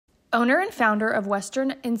Owner and founder of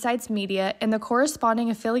Western Insights Media and the corresponding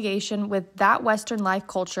affiliation with that Western life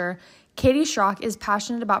culture, Katie Schrock is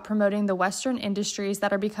passionate about promoting the Western industries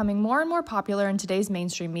that are becoming more and more popular in today's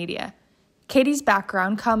mainstream media. Katie's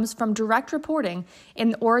background comes from direct reporting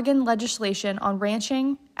in the Oregon Legislature on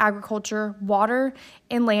ranching, agriculture, water,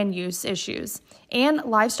 and land use issues, and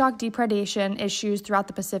livestock depredation issues throughout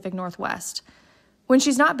the Pacific Northwest. When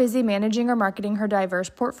she's not busy managing or marketing her diverse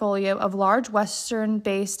portfolio of large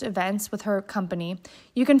Western-based events with her company,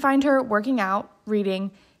 you can find her working out,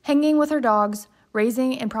 reading, hanging with her dogs,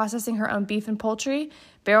 raising and processing her own beef and poultry,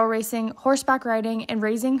 barrel racing, horseback riding, and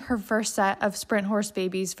raising her first set of sprint horse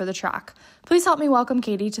babies for the track. Please help me welcome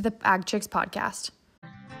Katie to the Ag Chicks podcast.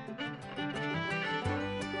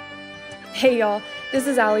 Hey y'all, this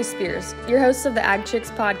is Allie Spears, your host of the Ag Chicks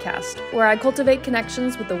podcast, where I cultivate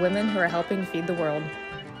connections with the women who are helping feed the world.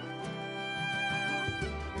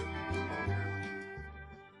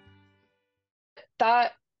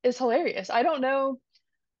 That is hilarious. I don't know.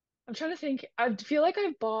 I'm trying to think. I feel like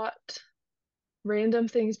I've bought random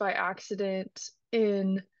things by accident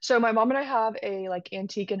so my mom and I have a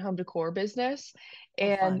antique and home decor business,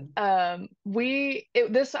 and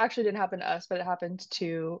this actually didn't happen to us, but it happened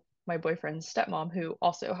to my boyfriend's stepmom, who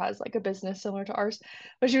also has a business similar to ours.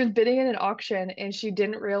 But she was bidding in an auction and she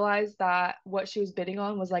didn't realize that what she was bidding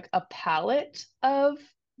on was a pallet of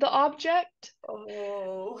the object.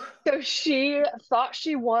 Oh. So she thought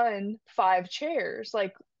she won 5 chairs,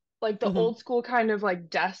 like the old school kind of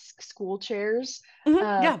desk school chairs.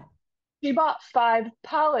 Yeah. She bought 5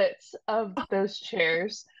 pallets of those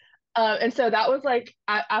chairs. And so that was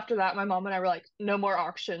after that, my mom and I were like, no more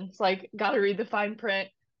auctions. Gotta read the fine print.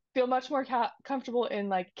 Feel much more comfortable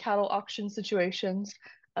in cattle auction situations.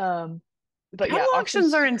 But Cattle yeah,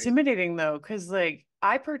 auctions are intimidating though, because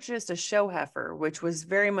I purchased a show heifer, which was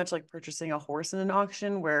very much like purchasing a horse in an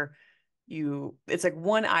auction where it's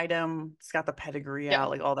one item, it's got the pedigree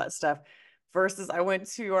out, all that stuff. Versus I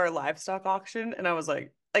went to our livestock auction and I was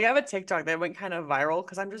like I have a TikTok that went kind of viral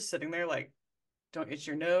because I'm just sitting there don't itch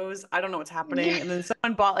your nose. I don't know what's happening. And then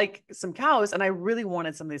someone bought some cows and I really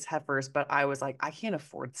wanted some of these heifers, but I was like, I can't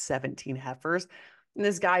afford 17 heifers. And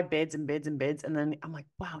this guy bids and bids and bids. And then I'm like,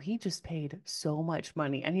 wow, he just paid so much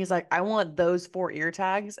money. And he's like, I want those 4 ear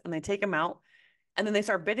tags. And they take them out and then they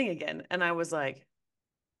start bidding again. And I was like,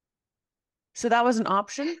 so that was an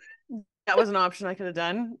option. That was an option I could have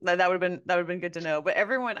done. That would have been good to know. But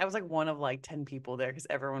everyone, I was one of 10 people there because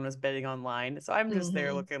everyone was bidding online. So I'm just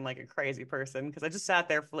there looking like a crazy person because I just sat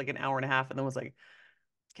there for an hour and a half and then was like,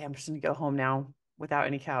 okay, I'm just gonna go home now without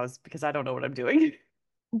any cows because I don't know what I'm doing.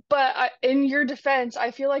 But in your defense,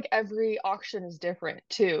 I feel like every auction is different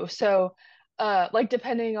too. So,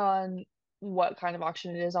 depending on what kind of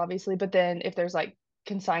auction it is, obviously, but then if there's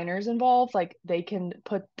consigners involved, they can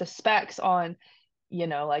put the specs on,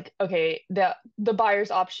 okay, the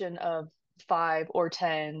buyer's option of 5 or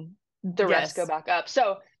 10, the rest go back up.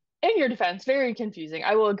 So, in your defense, very confusing.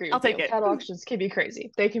 I will agree with you. Cattle auctions can be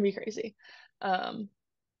crazy. They can be crazy.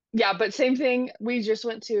 Yeah, but same thing. We just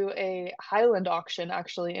went to a Highland auction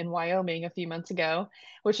actually in Wyoming a few months ago,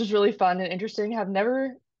 which was really fun and interesting. Have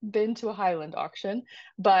never been to a Highland auction,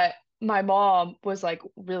 but my mom was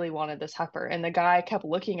really wanted this heifer, and the guy kept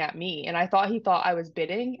looking at me, and I thought he thought I was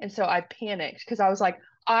bidding, and so I panicked because I was like,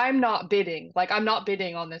 I'm not bidding. I'm not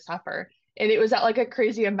bidding on this heifer. And it was at a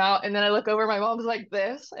crazy amount, and then I look over, my mom's like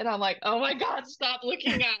this, and I'm like, oh my God, stop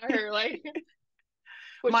looking at her.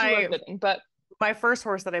 Which she was bidding, but my first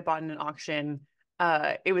horse that I bought in an auction,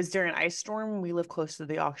 it was during an ice storm. We live close to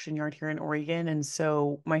the auction yard here in Oregon. And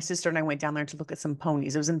so my sister and I went down there to look at some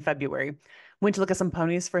ponies. It was in February. Went to look at some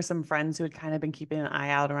ponies for some friends who had kind of been keeping an eye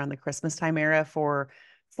out around the Christmas time era for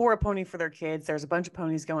a pony for their kids. There's a bunch of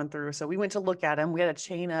ponies going through. So we went to look at them. We had to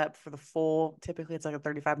chain up for the full, typically it's a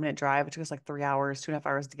 35-minute drive. It took us 3 hours, 2.5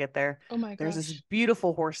 hours to get there. oh my There's gosh. this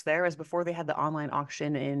beautiful horse there. As before they had the online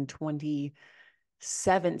auction in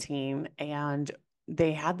 2017, and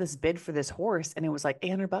they had this bid for this horse and it was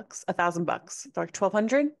 $800, $1,000. They're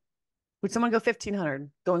 1,200. Would someone go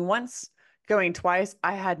 1,500? Going once, going twice.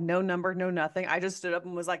 I had no number, no nothing. I just stood up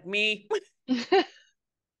and was like, me.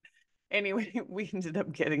 Anyway, we ended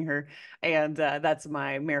up getting her. And that's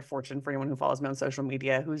my mare fortune for anyone who follows me on social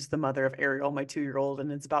media, who's the mother of Ariel, my 2-year-old.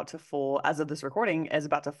 And it's about to foal, as of this recording, is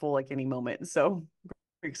about to foal any moment. So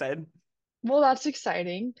pretty excited. Well, that's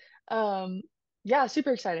exciting. Yeah,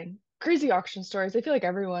 super exciting. Crazy auction stories. I feel like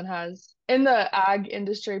everyone has in the ag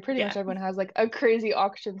industry, pretty much everyone has a crazy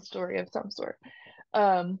auction story of some sort.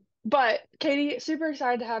 But Katie, super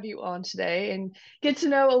excited to have you on today and get to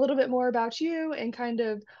know a little bit more about you and kind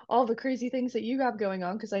of all the crazy things that you have going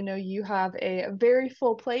on because I know you have a very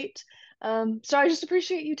full plate. So I just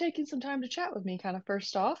appreciate you taking some time to chat with me, kind of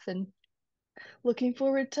first off, and looking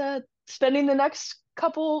forward to spending the next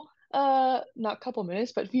couple, not couple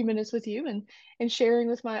minutes, but a few minutes with you and sharing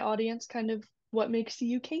with my audience kind of what makes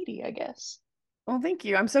you Katie, I guess. Well, thank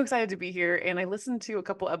you. I'm so excited to be here. And I listened to a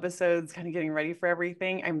couple episodes, kind of getting ready for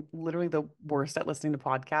everything. I'm literally the worst at listening to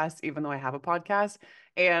podcasts, even though I have a podcast.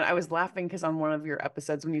 And I was laughing because on one of your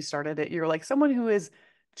episodes, when you started it, you were like, someone who is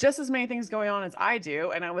just as many things going on as I do.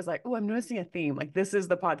 And I was like, oh, I'm noticing a theme. Like, this is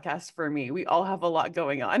the podcast for me. We all have a lot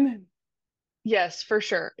going on. Yes, for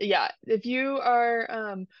sure. Yeah. If you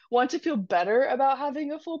are want to feel better about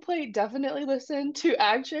having a full plate, definitely listen to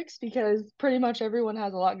Ag Chicks because pretty much everyone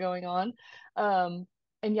has a lot going on. Um,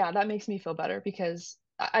 and yeah, that makes me feel better because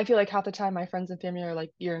I feel like half the time my friends and family are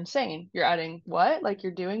like, "You're insane. You're adding what? Like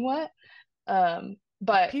you're doing what?"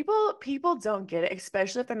 But People don't get it,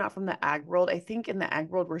 especially if they're not from the ag world. I think in the ag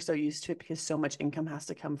world, we're so used to it because so much income has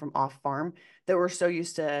to come from off farm that we're so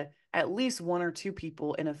used to at least one or two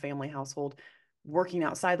people in a family household working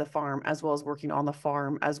outside the farm, as well as working on the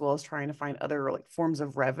farm, as well as trying to find other like forms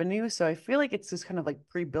of revenue. So I feel like it's just kind of like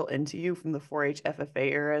pre-built into you from the 4-H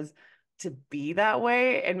FFA eras to be that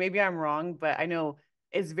way. And maybe I'm wrong, but I know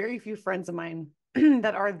it's very few friends of mine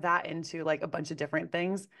that are that into like a bunch of different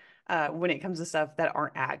things when it comes to stuff that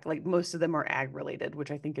aren't ag. Like most of them are ag related, which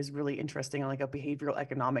I think is really interesting on like a behavioral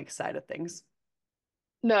economic side of things.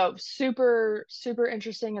 no, super, super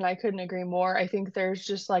interesting, and I couldn't agree more. I think there's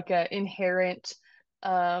just like a inherent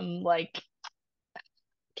like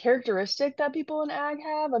characteristic that people in ag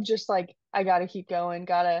have of just like I gotta keep going,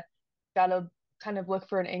 gotta kind of look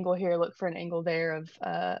for an angle here, look for an angle there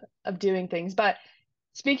of doing things. But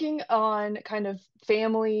speaking on kind of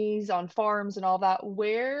families on farms and all that,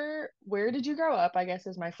 where did you grow up? I guess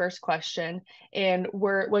is my first question. And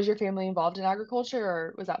were was your family involved in agriculture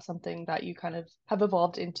or was that something that you kind of have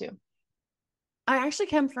evolved into? I actually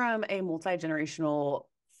come from a multi-generational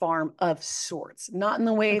farm of sorts, not in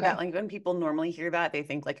the way that Okay. like when people normally hear that, they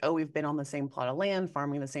think like, oh, we've been on the same plot of land,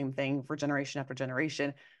 farming the same thing for generation after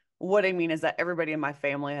generation. What I mean is that everybody in my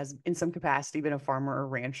family has, in some capacity, been a farmer or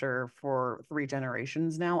rancher for 3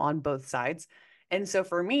 generations now on both sides. And so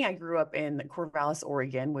for me, I grew up in Corvallis,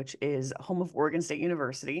 Oregon, which is home of Oregon State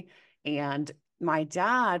University. And my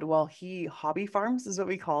dad, while he hobby farms is what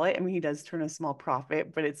we call it. I mean, he does turn a small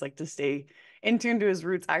profit, but it's like to stay in tune to his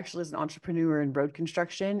roots actually as an entrepreneur in road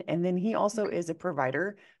construction. And then he also Okay. is a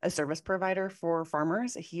provider, a service provider for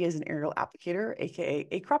farmers. He is an aerial applicator, aka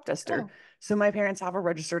a crop duster. Oh, So my parents have a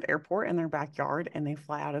registered airport in their backyard and they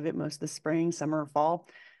fly out of it most of the spring, summer, fall,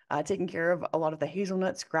 taking care of a lot of the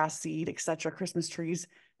hazelnuts, grass seed, etc., Christmas trees,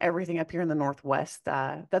 everything up here in the Northwest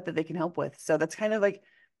that they can help with. So that's kind of like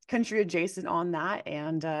country adjacent on that.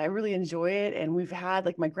 And I really enjoy it. And we've had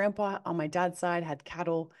like my grandpa on my dad's side had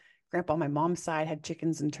cattle. Grandpa on my mom's side had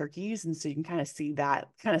chickens and turkeys. And so you can kind of see that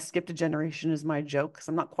kind of skipped a generation is my joke because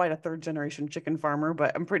I'm not quite a third generation chicken farmer,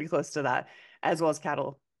 but I'm pretty close to that, as well as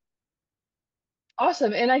cattle.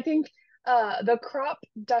 awesome. And I think the crop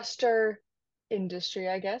duster industry,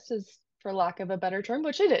 I guess, is for lack of a better term,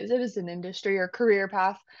 which it is an industry or career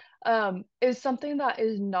path, is something that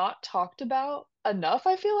is not talked about enough,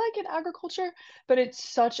 I feel like, in agriculture, but it's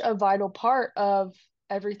such a vital part of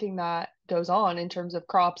everything that goes on in terms of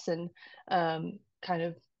crops and kind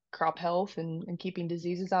of crop health and keeping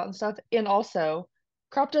diseases out and stuff. And also,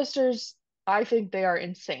 crop dusters, I think they are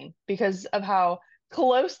insane because of how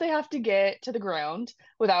close they have to get to the ground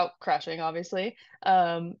without crashing, obviously.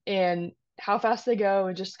 And how fast they go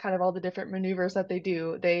and just kind of all the different maneuvers that they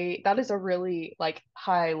do. That is a really like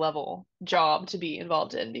high level job to be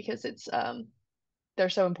involved in because it's they're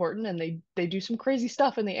so important and they do some crazy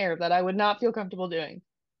stuff in the air that I would not feel comfortable doing.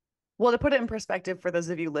 Well, to put it in perspective for those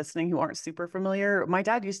of you listening who aren't super familiar, my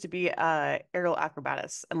dad used to be aerial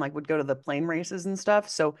acrobatus and like would go to the plane races and stuff.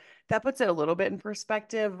 So that puts it a little bit in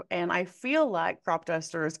perspective. And I feel like crop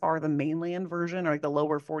dusters are the mainland version or like the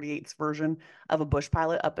lower 48th version of a bush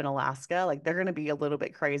pilot up in Alaska. Like they're going to be a little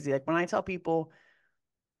bit crazy. Like when I tell people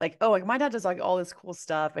like, oh, like my dad does like all this cool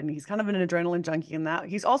stuff and he's kind of an adrenaline junkie in that.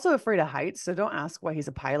 He's also afraid of heights, so don't ask why he's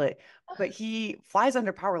a pilot, but he flies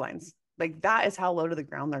under power lines. Like that is how low to the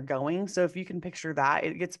ground they're going. So if you can picture that,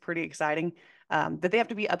 it gets pretty exciting. But they have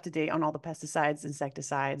to be up to date on all the pesticides,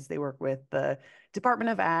 insecticides. They work with the Department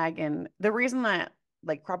of Ag. And the reason that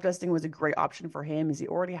like crop dusting was a great option for him is he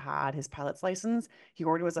already had his pilot's license. He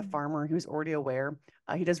already was a farmer. He was already aware.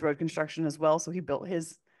 He does road construction as well. So he built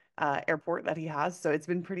his airport that he has. So it's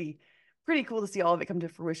been pretty cool to see all of it come to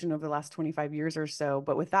fruition over the last 25 years or so.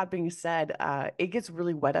 But with that being said, it gets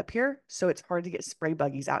really wet up here. So it's hard to get spray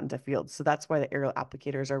buggies out into fields. So that's why the aerial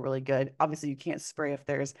applicators are really good. Obviously, you can't spray if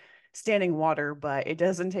there's standing water, but it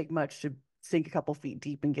doesn't take much to sink a couple feet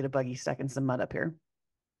deep and get a buggy stuck in some mud up here.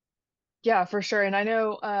 Yeah, for sure. And I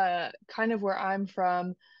know kind of where I'm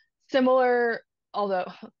from, similar, although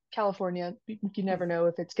California, you never know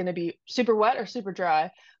if it's going to be super wet or super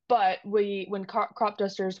dry. But when crop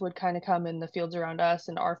dusters would kind of come in the fields around us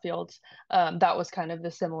and our fields, that was kind of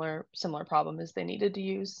the similar problem is they needed to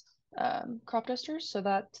use crop dusters so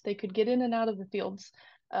that they could get in and out of the fields.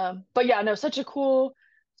 But yeah, no, such a cool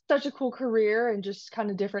career and just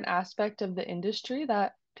kind of different aspect of the industry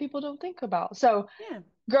that people don't think about. So Yeah.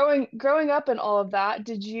 growing up and all of that,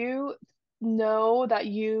 did you know that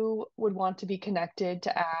you would want to be connected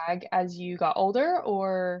to ag as you got older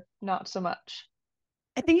or not so much?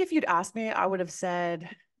 I think if you'd asked me, I would have said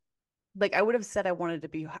I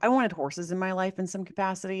wanted horses in my life in some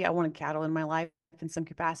capacity. I wanted cattle in my life in some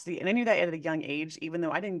capacity. And I knew that at a young age, even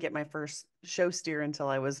though I didn't get my first show steer until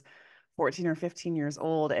I was 14 or 15 years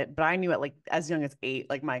old. But I knew at like as young as 8,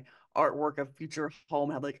 like my artwork of future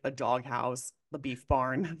home had like a dog house, the beef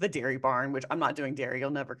barn, the dairy barn, which I'm not doing dairy.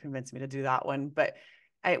 You'll never convince me to do that one. But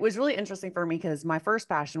it was really interesting for me because my first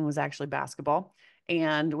passion was actually basketball.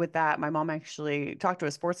 And with that, my mom actually talked to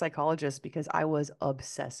a sports psychologist because I was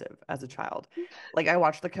obsessive as a child. Like I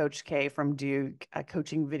watched the Coach K from Duke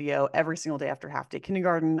coaching video every single day after half day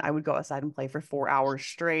kindergarten. I would go outside and play for 4 hours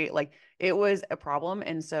straight. Like it was a problem.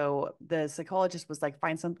 And so the psychologist was like,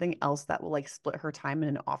 find something else that will like split her time in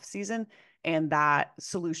an off season. And that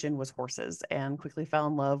solution was horses, and quickly fell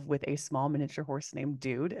in love with a small miniature horse named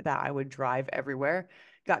Dude that I would drive everywhere.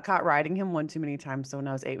 Got caught riding him one too many times. So when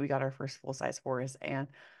I was 8, we got our first full size horse, and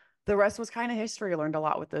the rest was kind of history. I learned a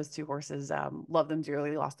lot with those two horses. Loved them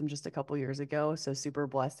dearly. Lost them just a couple years ago. So super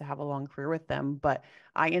blessed to have a long career with them. But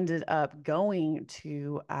I ended up going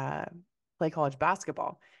to play college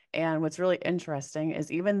basketball. And what's really interesting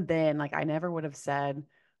is even then, like I never would have said,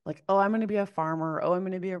 like, oh, I'm going to be a farmer. Oh, I'm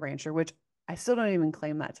going to be a rancher, which I still don't even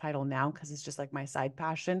claim that title now because it's just like my side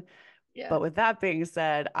passion. Yeah. But with that being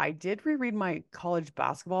said, I did reread my college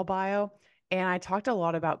basketball bio, and I talked a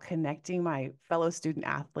lot about connecting my fellow student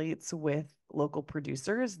athletes with local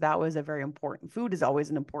producers. That was a very important. Food is always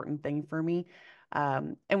an important thing for me.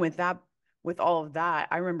 And with all of that,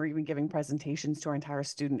 I remember even giving presentations to our entire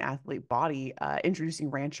student athlete body, introducing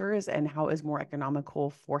ranchers and how it is more economical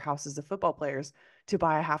for houses of football players to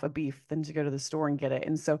buy a half a beef than to go to the store and get it.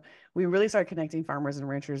 And so we really started connecting farmers and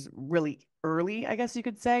ranchers really early, I guess you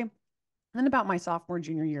could say. Then about my sophomore,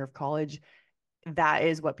 junior year of college, that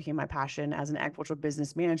is what became my passion as an agricultural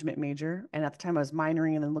business management major. And at the time I was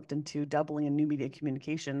minoring and then looked into doubling in new media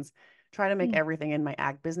communications, trying to make Mm. everything in my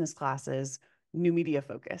ag business classes new media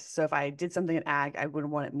focused. So if I did something in ag, I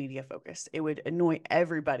wouldn't want it media focused. It would annoy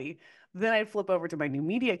everybody. Then I'd flip over to my new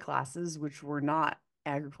media classes, which were not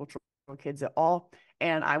agricultural kids at all.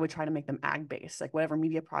 And I would try to make them ag based. Like whatever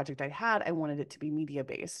media project I had, I wanted it to be media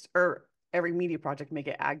based, or every media project make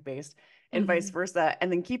it ag based, and vice Mhm. versa. And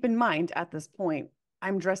then keep in mind at this point,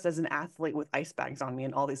 I'm dressed as an athlete with ice bags on me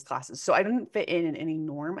in all these classes. So I didn't fit in any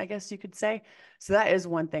norm, I guess you could say. So that is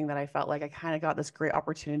one thing that I felt like I kind of got this great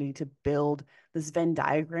opportunity to build this Venn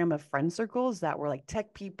diagram of friend circles that were like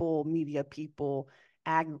tech people, media people,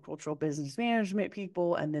 agricultural business management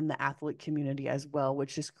people, and then the athlete community as well,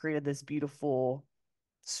 which just created this beautiful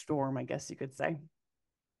storm, I guess you could say.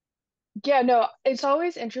 Yeah, no, it's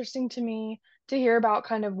always interesting to me to hear about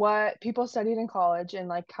kind of what people studied in college and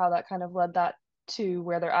like how that kind of led that to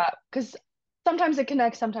where they're at. Because sometimes it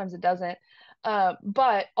connects, sometimes it doesn't.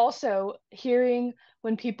 But also hearing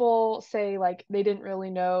when people say like they didn't really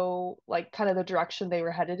know like kind of the direction they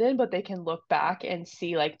were headed in, but they can look back and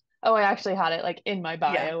see like, oh, I actually had it like in my Yeah.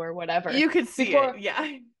 bio or whatever You could see it. before.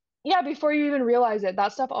 Yeah. Yeah, before you even realize it,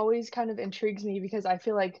 that stuff always kind of intrigues me because I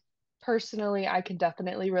feel like personally I can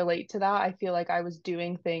definitely relate to that. I feel like I was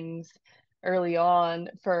doing things early on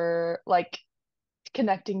for like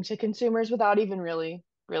connecting to consumers without even really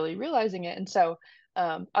realizing it. And so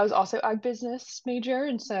I was also ag business major,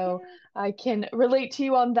 and so Yeah. I can relate to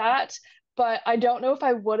you on that. But I don't know if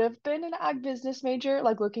I would have been an ag business major,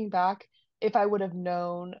 like looking back, if I would have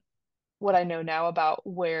known what I know now about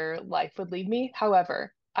where life would lead me.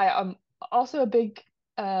 However, I am also a big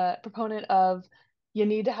proponent of you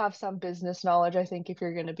need to have some business knowledge. I think if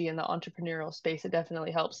you're going to be in the entrepreneurial space, it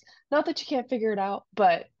definitely helps. Not that you can't figure it out,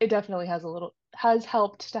 but it definitely has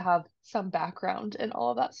helped to have some background in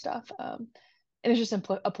all of that stuff. And it's just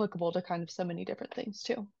applicable to kind of so many different things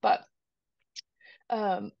too. But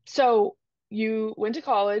so you went to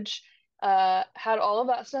college. had all of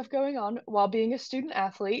that stuff going on while being a student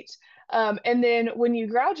athlete. And then when you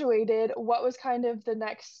graduated, what was kind of the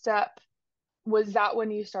next step? Was that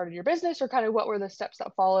when you started your business, or kind of what were the steps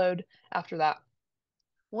that followed after that?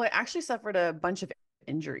 Well, I actually suffered a bunch of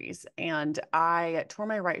injuries and I tore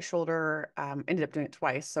my right shoulder, ended up doing it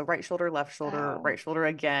twice. So Oh, right shoulder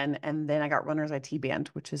again. And then I got runner's IT band,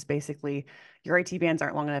 which is basically your IT bands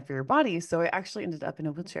aren't long enough for your body. So I actually ended up in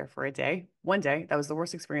a wheelchair for a day, one day. That was the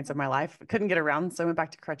worst experience of my life. I couldn't get around. So I went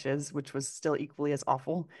back to crutches, which was still equally as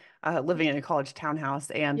awful, living in a college townhouse.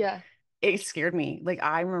 And yeah, it scared me. Like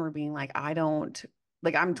I remember being like, I don't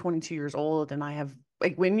like I'm 22 years old and I have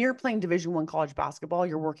like when you're playing Division 1 college basketball,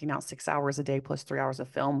 you're working out 6 hours a day plus 3 hours of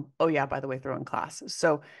film. Oh yeah, by the way, throwing class.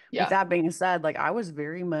 So with yeah. that being said, like I was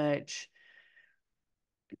very much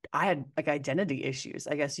I had like identity issues,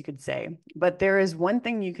 I guess you could say. But there is one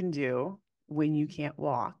thing you can do when you can't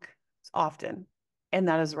walk often, and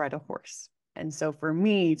that is ride a horse. And so for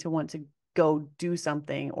me to want to go do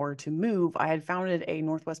something or to move, I had founded a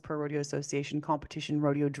Northwest Pro Rodeo Association competition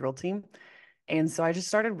rodeo drill team. And so I just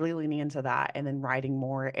started really leaning into that and then riding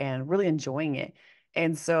more and really enjoying it.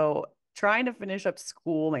 And so trying to finish up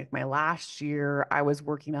school, like my last year, I was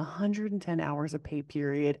working 110 hours a pay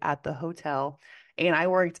period at the hotel. And I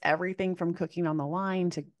worked everything from cooking on the line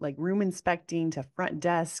to like room inspecting to front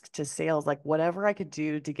desk to sales, like whatever I could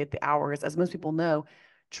do to get the hours, as most people know,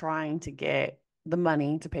 trying to get the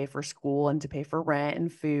money to pay for school and to pay for rent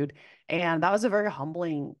and food. And that was a very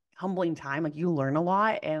humbling time. Like you learn a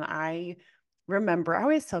lot. And I remember, I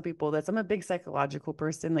always tell people this. I'm a big psychological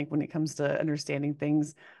person, like when it comes to understanding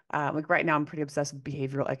things. Like right now, I'm pretty obsessed with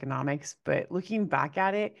behavioral economics, but looking back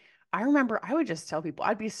at it, I remember I would just tell people,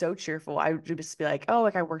 I'd be so cheerful. I would just be like, oh,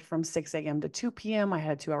 like I worked from 6 a.m. to 2 p.m. I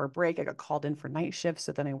had a 2 hour break. I got called in for night shifts.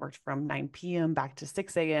 So then I worked from 9 p.m. back to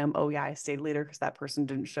 6 a.m. Oh, yeah, I stayed later because that person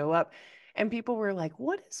didn't show up. And people were like,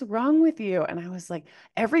 what is wrong with you? And I was like,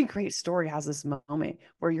 every great story has this moment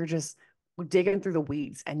where you're just digging through the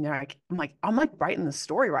weeds and you're like, I'm like writing the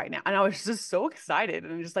story right now. And I was just so excited.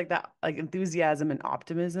 And just like that, like enthusiasm and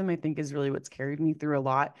optimism, I think is really what's carried me through a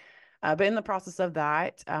lot. But in the process of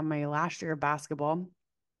that, my last year of basketball,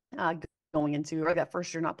 uh, going into, or that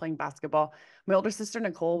first year not playing basketball. My older sister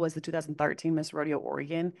Nicole was the 2013 Miss Rodeo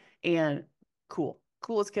Oregon, and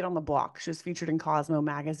coolest kid on the block. She was featured in Cosmo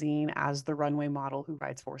magazine as the runway model who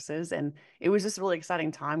rides horses, and it was just a really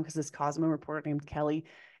exciting time because this Cosmo reporter named Kelly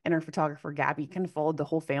and her photographer Gabby kind of followed the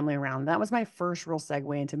whole family around. That was my first real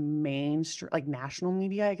segue into mainstream, like national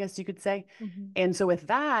media, I guess you could say. Hmm. And so with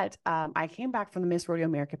that, I came back from the Miss Rodeo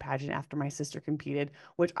America pageant after my sister competed,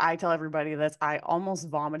 which I tell everybody that I almost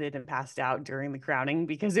vomited and passed out during the crowning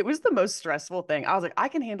because it was the most stressful thing. I was like, I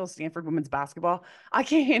can handle Stanford women's basketball. I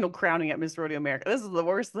can't handle crowning at Miss Rodeo America. This is the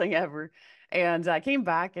worst thing ever. And I came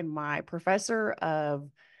back and my professor of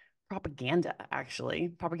propaganda, actually,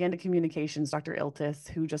 propaganda communications, Dr. Iltis,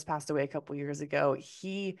 who just passed away a couple years ago,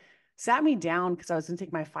 he sat me down because I was going to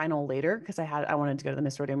take my final later because I wanted to go to the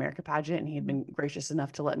Miss Rodeo America pageant and he had been gracious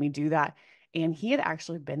enough to let me do that. And he had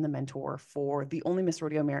actually been the mentor for the only Miss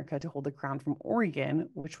Rodeo America to hold the crown from Oregon,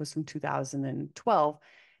 which was from 2012.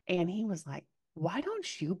 And he was like, why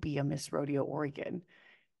don't you be a Miss Rodeo Oregon?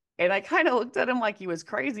 And I kind of looked at him like he was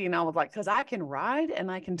crazy. And I was like, because I can ride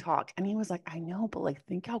and I can talk. And he was like, I know, but like,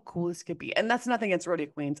 think how cool this could be. And that's nothing against rodeo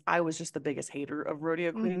queens. I was just the biggest hater of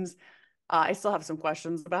rodeo Hmm. queens. I still have some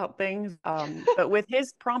questions about things. But with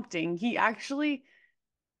his prompting, he actually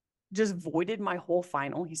just voided my whole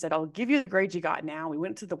final. He said, I'll give you the grades you got now. We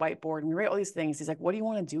went to the whiteboard and we write all these things. He's like, what do you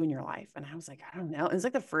want to do in your life? And I was like, I don't know. And it's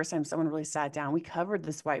like the first time someone really sat down. We covered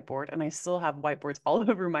this whiteboard and I still have whiteboards all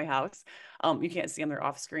over my house. You can't see them, they're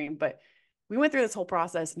off screen, but we went through this whole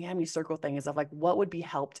process and he had me circle things of like, what would be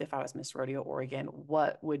helped if I was Miss Rodeo Oregon?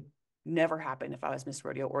 What would never happen if I was Miss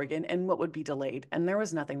Rodeo Oregon? And what would be delayed? And there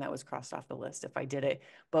was nothing that was crossed off the list if I did it.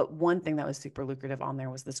 But one thing that was super lucrative on there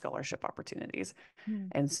was the scholarship opportunities. Hmm.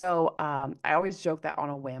 And so I always joke that on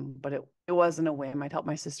a whim, but it wasn't a whim. I'd helped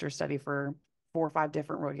my sister study for 4 or 5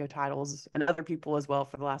 different rodeo titles and other people as well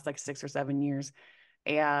for the last like 6 or 7 years.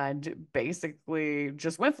 And basically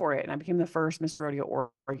just went for it. And I became the first Miss Rodeo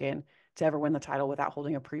Oregon to ever win the title without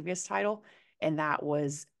holding a previous title. And that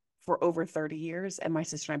was for over 30 years. And my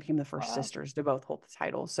sister and I became the first Wow. sisters to both hold the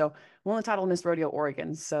title. So won the title of Miss Rodeo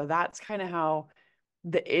Oregon. So that's kind of how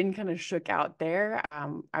the end kind of shook out there.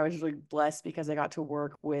 I was really blessed because I got to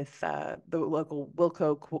work with the local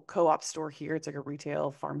Wilco co-op store here. It's like a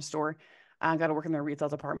retail farm store. I got to work in their retail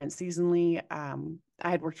department seasonally. I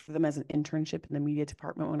had worked for them as an internship in the media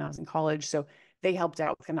department when I was in college. So they helped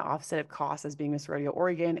out with kind of offset of costs as being Miss Rodeo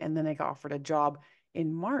Oregon. And then I got offered a job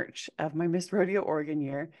in March of my Miss Rodeo Oregon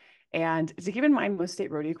year. And to keep in mind, most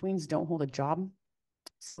state rodeo queens don't hold a job.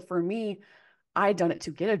 So for me, I had done it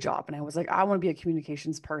to get a job and I was like, I want to be a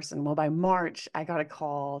communications person. Well, by March, I got a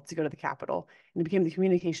call to go to the Capitol and became the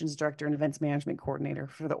communications director and events management coordinator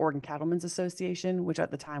for the Oregon Cattlemen's Association, which at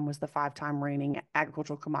the time was the 5-time reigning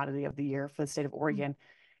agricultural commodity of the year for the state of Oregon.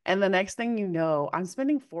 And the next thing you know, I'm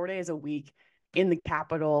spending 4 days a week in the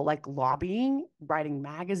Capitol, like lobbying, writing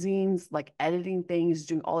magazines, like editing things,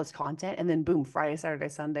 doing all this content. And then boom, Friday, Saturday,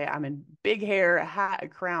 Sunday, I'm in big hair, a hat, a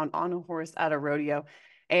crown, on a horse at a rodeo.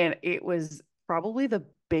 And it was probably the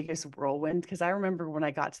biggest whirlwind because I remember when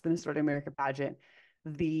I got to the Miss North America pageant,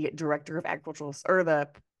 the director of agricultural or the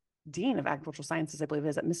dean of agricultural sciences, I believe it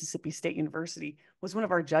is at Mississippi State University, was one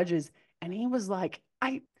of our judges. And he was like,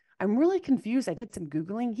 I'm really confused. I did some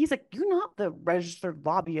Googling. He's like, you're not the registered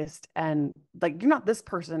lobbyist and like you're not this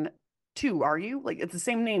person too, are you? Like it's the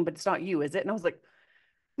same name, but it's not you, is it? And I was like,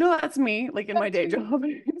 no, that's me, like in my That's day me. job.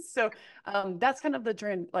 So that's kind of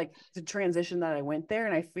the transition that I went there.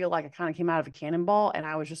 And I feel like I kind of came out of a cannonball and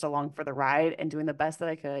I was just along for the ride and doing the best that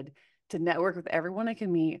I could to network with everyone I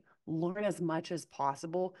can meet, learn as much as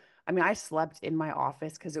possible. I mean, I slept in my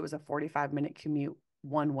office because it was a 45-minute commute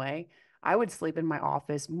one way. I would sleep in my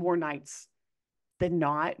office more nights than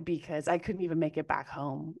not because I couldn't even make it back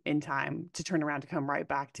home in time to turn around to come right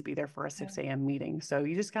back to be there for a 6 a.m. meeting. So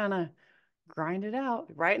you just kind of grind it out,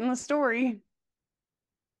 right in the story.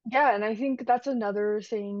 Yeah, and I think that's another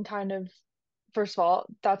thing kind of, first of all,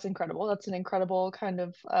 that's incredible. That's an incredible kind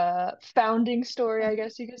of founding story, I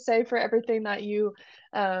guess you could say, for everything that you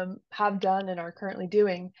have done and are currently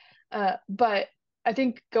doing. But I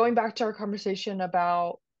think going back to our conversation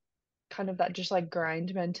about kind of that just like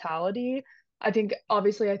grind mentality, I think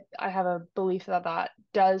obviously I have a belief that that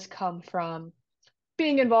does come from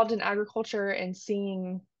being involved in agriculture and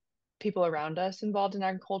seeing people around us involved in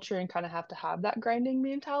agriculture and kind of have to have that grinding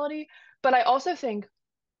mentality. But I also think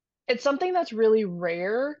it's something that's really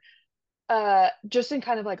rare, just in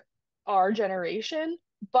kind of like our generation.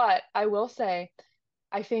 But I will say,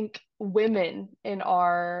 I think women in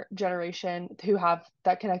our generation who have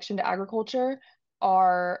that connection to agriculture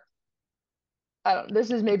are, I don't, this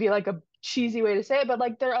is maybe like a cheesy way to say it, but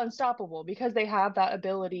like they're unstoppable because they have that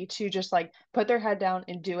ability to just like put their head down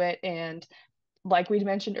and do it. And like we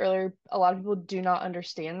mentioned earlier, a lot of people do not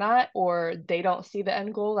understand that or they don't see the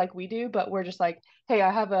end goal like we do, but we're just like, hey,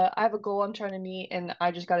 I have a goal I'm trying to meet and I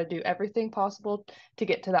just got to do everything possible to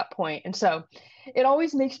get to that point. And so it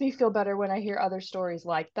always makes me feel better when I hear other stories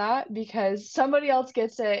like that because somebody else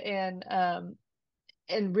gets it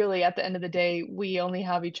and really at the end of the day, we only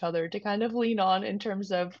have each other to kind of lean on in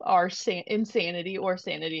terms of our insanity or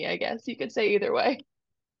sanity, I guess you could say either way.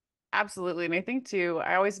 Absolutely. And I think too,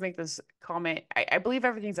 I always make this comment. I believe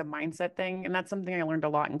everything's a mindset thing. And that's something I learned a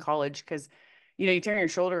lot in college because, you turn your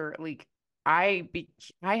shoulder, like I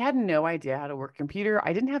had no idea how to work a computer.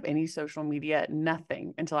 I didn't have any social media,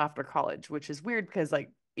 nothing until after college, which is weird because like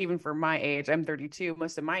even for my age, I'm 32,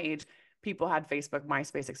 most of my age, people had Facebook,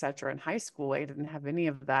 MySpace, etc. In high school, I didn't have any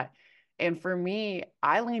of that. And for me,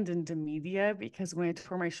 I leaned into media because when I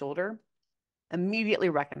tore my shoulder, immediately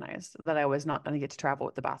recognized that I was not going to get to travel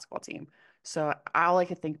with the basketball team. So all I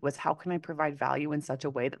could think was, how can I provide value in such a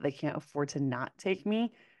way that they can't afford to not take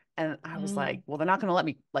me? And I was Mm. like, well, they're not going to let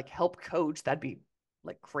me like help coach. That'd be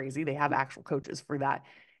like crazy. They have actual coaches for that.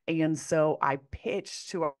 And so I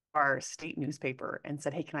pitched to our state newspaper and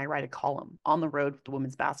said, hey, can I write a column on the road with the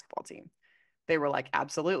women's basketball team? They were like,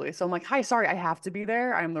 absolutely. So I'm like, hi, sorry, I have to be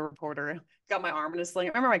there. I'm the reporter. Got my arm in a sling. I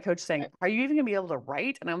remember my coach saying, are you even gonna be able to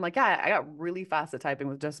write? And I'm like, yeah, I got really fast at typing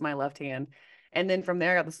with just my left hand. And then from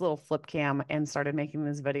there, I got this little flip cam and started making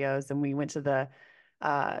these videos. And we went to the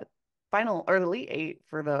uh, final or the Elite Eight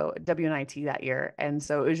for the WNIT that year. And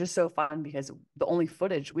so it was just so fun because the only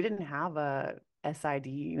footage, we didn't have a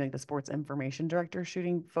SID, like the sports information director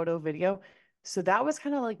shooting photo video. So that was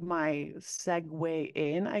kind of like my segue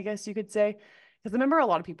in, I guess you could say. Because I remember a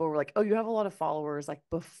lot of people were like, oh, you have a lot of followers like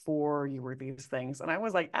before you were these things. And I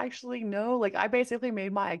was like, actually, no. Like, I basically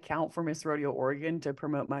made my account for Miss Rodeo Oregon to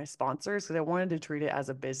promote my sponsors because I wanted to treat it as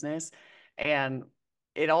a business. And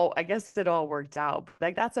I guess it all worked out. But,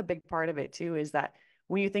 like, that's a big part of it too, is that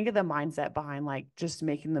when you think of the mindset behind like just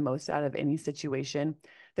making the most out of any situation,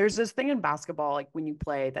 there's this thing in basketball, like when you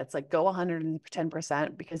play, that's like go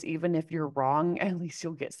 110% because even if you're wrong, at least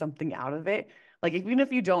you'll get something out of it. Like even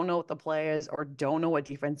if you don't know what the play is or don't know what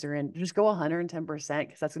defense you're in, just go 110%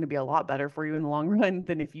 because that's going to be a lot better for you in the long run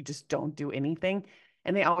than if you just don't do anything.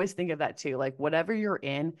 And they always think of that too. Like whatever you're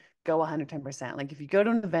in, go 110%. Like if you go to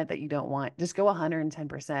an event that you don't want, just go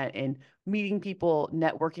 110% in meeting people,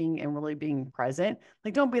 networking, and really being present.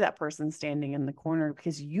 Like don't be that person standing in the corner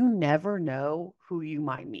because you never know who you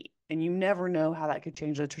might meet. And you never know how that could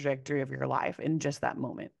change the trajectory of your life in just that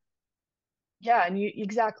moment. Yeah, and you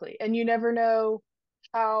exactly. And you never know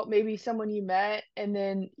how maybe someone you met and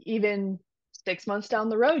then even 6 months down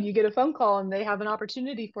the road you get a phone call and they have an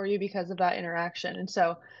opportunity for you because of that interaction. And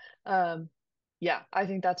so um yeah, I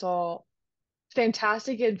think that's all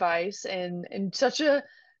fantastic advice and such a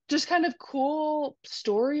just kind of cool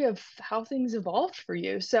story of how things evolved for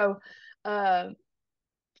you. So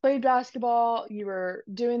played basketball, you were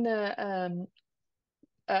doing the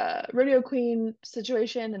rodeo queen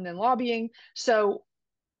situation and then lobbying. So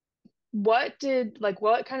what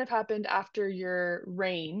kind of happened after your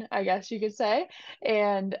reign, I guess you could say?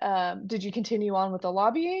 And did you continue on with the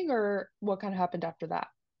lobbying or what kind of happened after that?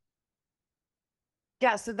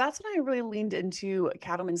 Yeah, so that's when I really leaned into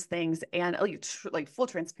cattlemen's things and like full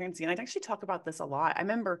transparency. And I'd actually talk about this a lot. I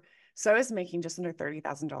remember, so I was making just under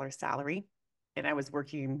 $30,000 salary and I was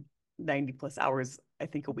working 90 plus hours, I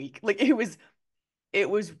think a week. Like it was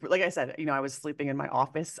like I said, I was sleeping in my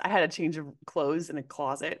office. I had a change of clothes in a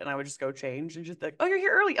closet and I would just go change and just like, oh, you're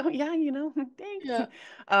here early. Oh yeah, thanks.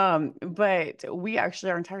 Yeah. But we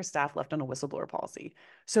actually, our entire staff left on a whistleblower policy.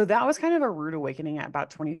 So that was kind of a rude awakening at about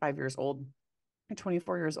 25 years old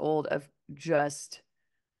 24 years old of just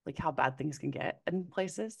like how bad things can get in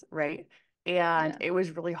places, right? And Yeah. it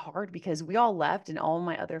was really hard because we all left, and all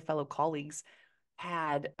my other fellow colleagues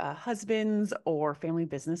had husbands or family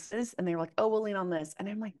businesses, and they were like, "Oh, we'll lean on this," and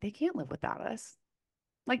I'm like, "They can't live without us.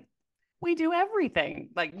 Like, we do everything.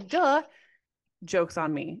 Like, duh." Jokes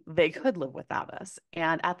on me. They could live without us.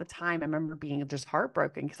 And at the time, I remember being just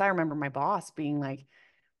heartbroken because I remember my boss being like,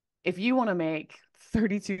 if you want to make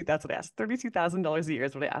 32, that's what I asked, $32,000 a year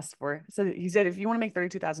is what I asked for. So he said, if you want to make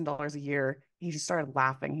 $32,000 a year, he just started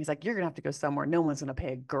laughing. He's like, you're going to have to go somewhere. No one's going to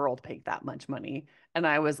pay a girl to make that much money. And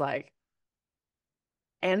I was like,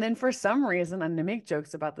 and then for some reason, and I make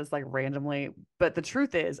jokes about this like randomly, but the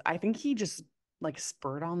truth is, I think he just like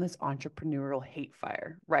spurred on this entrepreneurial hate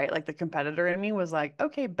fire, right? Like the competitor in me was like,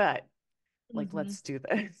 okay, bet like Hmm. let's do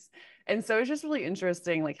this. And so it's just really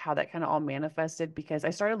interesting like how that kind of all manifested because I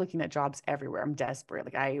started looking at jobs everywhere. I'm desperate.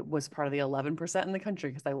 Like I was part of the 11% in the country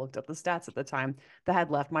because I looked up the stats at the time that had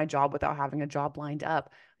left my job without having a job lined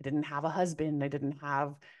up. I didn't have a husband. I didn't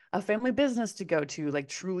have a family business to go to, like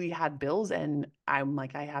truly had bills. And I'm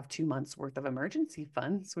like, I have 2 months worth of emergency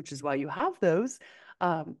funds, which is why you have those.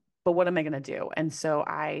 But what am I going to do? And so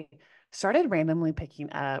I started randomly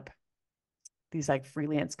picking up these like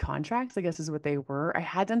freelance contracts, I guess is what they were. I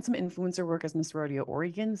had done some influencer work as Miss Rodeo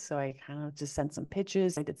Oregon. So I kind of just sent some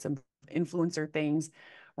pitches. I did some influencer things,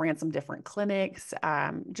 ran some different clinics,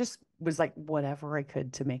 just was like whatever I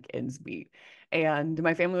could to make ends meet. And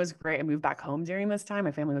my family was great. I moved back home during this time.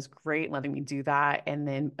 My family was great letting me do that. And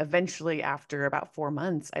then eventually, after about 4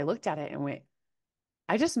 months, I looked at it and went,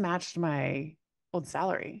 I just matched my old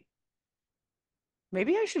salary.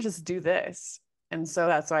 Maybe I should just do this. And so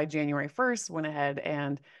that's why January 1st went ahead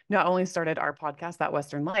and not only started our podcast, That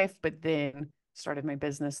Western Life, but then started my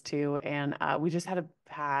business too. And we just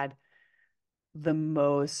had the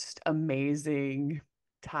most amazing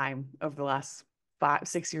time over the last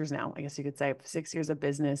 6 years now. I guess you could say 6 years of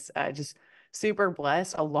business. Just super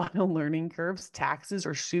blessed. A lot of learning curves. Taxes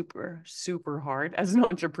are super, super hard as an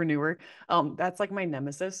entrepreneur. That's like my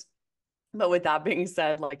nemesis. But with that being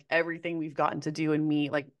said, like everything we've gotten to do and me,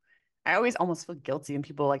 like I always almost feel guilty and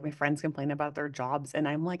people like my friends complain about their jobs. And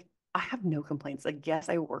I'm like, I have no complaints. Like, yes,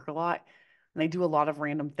 I work a lot and I do a lot of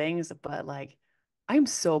random things, but like I'm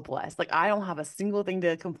so blessed. Like I don't have a single thing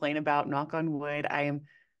to complain about, knock on wood. I am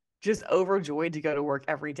just overjoyed to go to work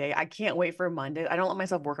every day. I can't wait for Monday. I don't let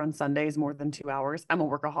myself work on Sundays more than 2 hours. I'm a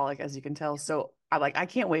workaholic, as you can tell. So I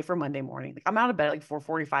can't wait for Monday morning. Like I'm out of bed at like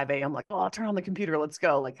 4:45 a.m. Like, oh, I'll turn on the computer. Let's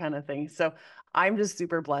go, like kind of thing. So I'm just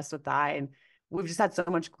super blessed with that. And we've just had so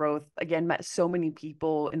much growth. Again, met so many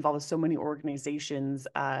people, involved with so many organizations.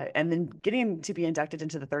 And then getting to be inducted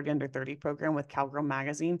into the 30 Under 30 program with Cowgirl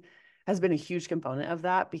Magazine has been a huge component of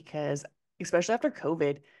that because especially after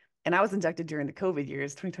COVID, and I was inducted during the COVID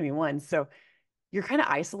years, 2021. So you're kind of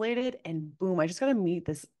isolated, and boom, I just got to meet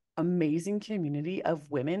this amazing community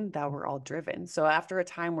of women that were all driven. So after a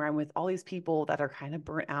time where I'm with all these people that are kind of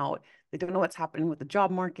burnt out, they don't know what's happening with the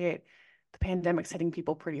job market, the pandemic's hitting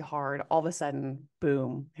people pretty hard. All of a sudden,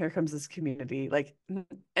 boom, here comes this community. Like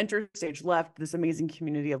enter stage left, this amazing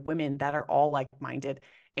community of women that are all like-minded.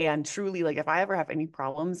 And truly, like if I ever have any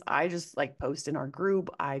problems, I just like post in our group.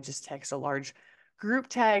 I just text a large group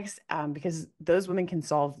text, because those women can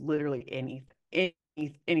solve literally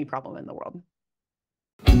any problem in the world.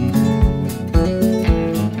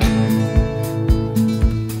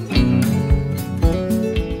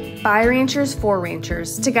 By ranchers for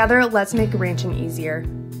ranchers. Together, let's make ranching easier.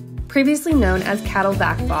 Previously known as Cattle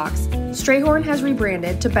Vac Fox, Strayhorn has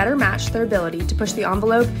rebranded to better match their ability to push the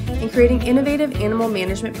envelope in creating innovative animal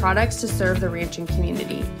management products to serve the ranching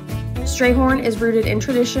community. Strayhorn is rooted in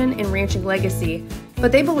tradition and ranching legacy,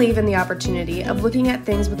 but they believe in the opportunity of looking at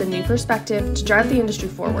things with a new perspective to drive the industry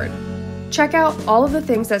forward. Check out all of the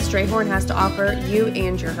things that Strayhorn has to offer you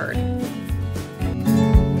and your herd.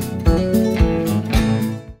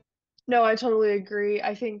 No, I totally agree.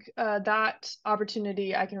 I think that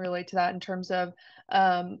opportunity, I can relate to that in terms of,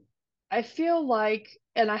 I feel like,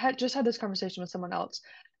 and I had just had this conversation with someone else.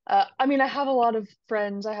 I mean, I have a lot of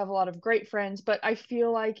friends, I have a lot of great friends, but I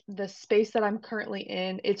feel like the space that I'm currently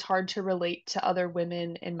in, it's hard to relate to other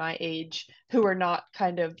women in my age who are not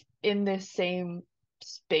kind of in this same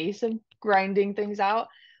space of grinding things out.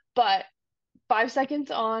 But 5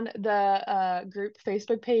 seconds on the group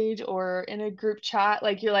Facebook page or in a group chat,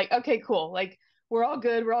 like you're like, okay, cool. Like we're all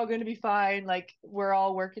good. We're all going to be fine. Like we're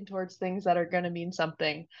all working towards things that are going to mean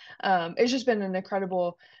something. It's just been an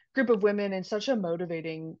incredible group of women and such a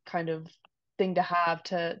motivating kind of thing to have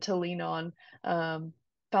to lean on. Um,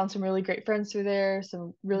 Found some really great friends through there,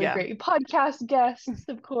 some really Yeah. great podcast guests,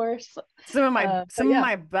 of course. Some of my But some of yeah.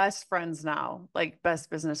 my best friends now, like best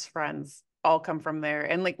business friends, all come from there.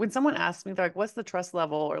 And like when someone asks me, they're like, what's the trust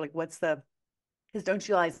level? Or like what's the because don't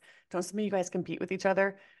some of you guys compete with each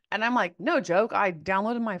other? And I'm like, no joke. I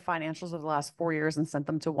downloaded my financials of the last 4 years and sent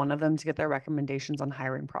them to one of them to get their recommendations on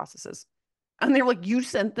hiring processes. And they were like, you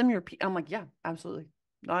sent them your I'm like, yeah, absolutely.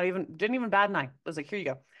 Not even didn't even bat an eye. I was like, here you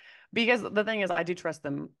go. Because the thing is, I do trust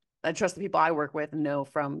them. I trust the people I work with and know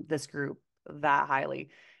from this group that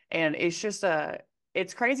highly. And it's just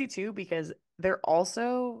it's crazy too, because they're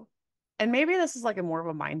also, and maybe this is like a more of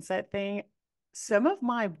a mindset thing. Some of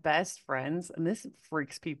my best friends, and this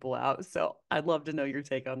freaks people out, so I'd love to know your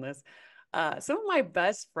take on this. Some of my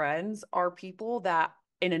best friends are people that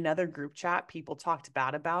in another group chat people talked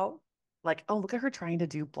bad about, like, oh, look at her trying to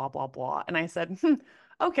do blah blah blah. And I said,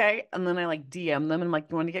 okay. And then I like DM them and I'm like,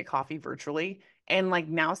 you want to get coffee virtually? And like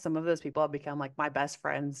now some of those people have become like my best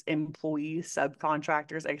friends, employees,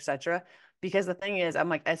 subcontractors, etc. Because the thing is, I'm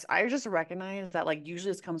like, I just recognize that like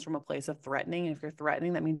usually this comes from a place of threatening. And if you're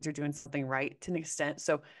threatening, that means you're doing something right to an extent.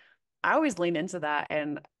 So I always lean into that.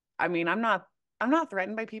 And I mean, I'm not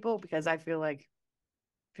threatened by people because I feel like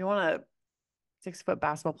if you want to 6 foot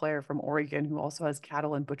basketball player from Oregon who also has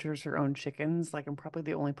cattle and butchers her own chickens, like I'm probably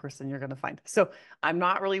the only person you're gonna find. So I'm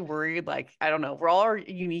not really worried. Like, I don't know. We're all a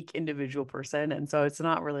unique individual person. And so it's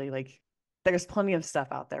not really like there's plenty of stuff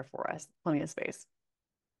out there for us, plenty of space.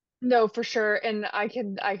 No, for sure. And I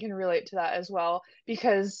can relate to that as well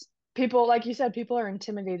because people, like you said, people are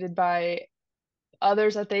intimidated by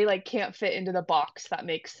others that they like can't fit into the box that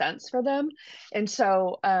makes sense for them. And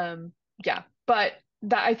so yeah, but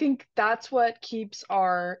that I think that's what keeps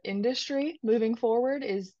our industry moving forward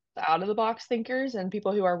is out of the box thinkers and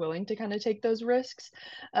people who are willing to kind of take those risks.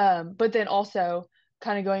 But then also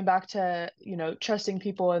kind of going back to, trusting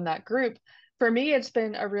people in that group. For me, it's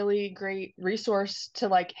been a really great resource to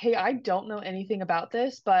like, hey, I don't know anything about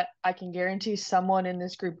this, but I can guarantee someone in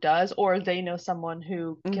this group does, or they know someone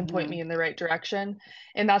who can point Hmm. me in the right direction.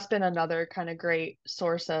 And that's been another kind of great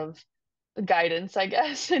source of guidance, I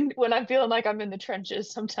guess. And when I'm feeling like I'm in the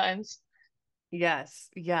trenches sometimes. Yes,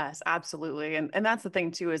 yes, absolutely. And that's the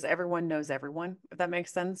thing too, is everyone knows everyone, if that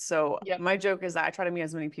makes sense. So Yep. my joke is that I try to meet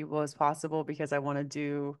as many people as possible because I want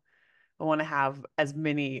to have as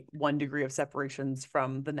many 1 degree of separations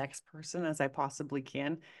from the next person as I possibly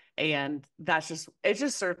can. And it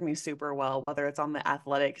just served me super well, whether it's on the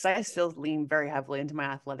athletic, because I still lean very heavily into my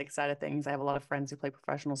athletic side of things. I have a lot of friends who play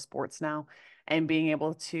professional sports now, and being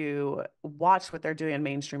able to watch what they're doing in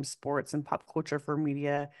mainstream sports and pop culture for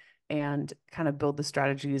media and kind of build the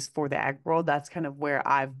strategies for the ag world. That's kind of where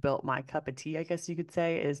I've built my cup of tea, I guess you could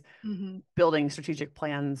say, is Hmm. building strategic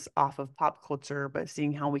plans off of pop culture, but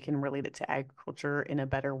seeing how we can relate it to agriculture in a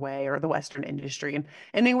better way or the Western industry.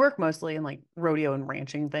 And they work mostly in like rodeo and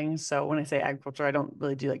ranching things. So when I say agriculture, I don't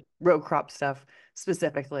really do like row crop stuff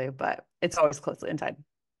specifically, but it's always closely tied.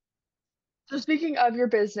 So speaking of your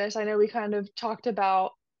business, I know we kind of talked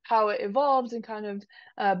about how it evolved and kind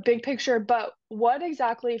of big picture, but what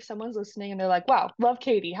exactly if someone's listening and they're like, "Wow, love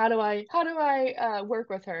Katie. How do I work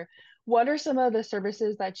with her?" What are some of the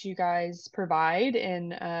services that you guys provide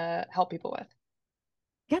and help people with?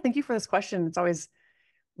 Yeah, thank you for this question. It's always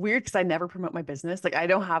weird because I never promote my business. Like I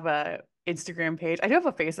don't have a Instagram page. I do have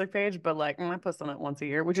a Facebook page, but like I post on it once a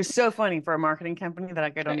year, which is so funny for a marketing company that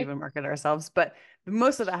like, I don't Okay. even market ourselves. But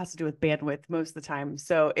most of that has to do with bandwidth most of the time.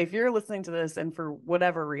 So if you're listening to this and for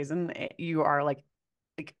whatever reason you are like,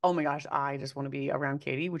 oh my gosh, I just want to be around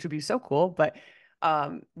Katie, which would be so cool. But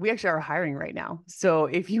we actually are hiring right now. So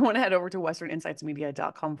if you want to head over to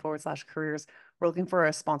westerninsightsmedia.com/careers, we're looking for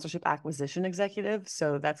a sponsorship acquisition executive.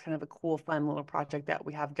 So that's kind of a cool, fun little project that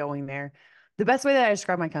we have going there. The best way that I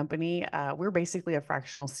describe my company, we're basically a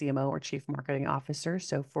fractional CMO or chief marketing officer.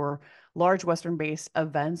 So for large Western-based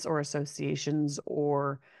events or associations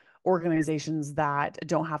or organizations that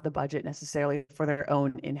don't have the budget necessarily for their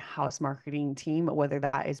own in-house marketing team, whether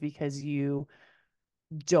that is because you're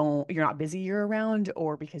not busy year round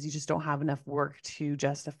or because you just don't have enough work to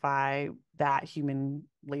justify that human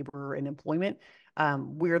labor and employment,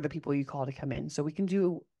 we're the people you call to come in. So we can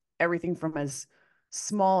do everything from as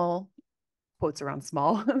small quotes around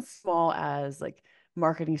small small as like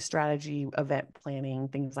marketing strategy, event planning,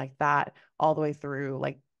 things like that, all the way through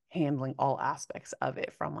like handling all aspects of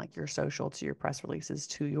it, from like your social to your press releases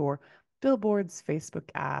to your billboards, Facebook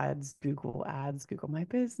ads, Google My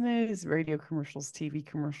Business, radio commercials, TV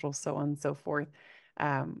commercials, so on and so forth.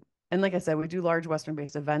 And like I said, we do large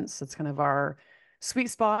Western-based events. So it's kind of our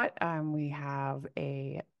sweet spot. We have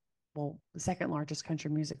the second largest country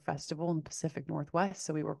music festival in the Pacific Northwest.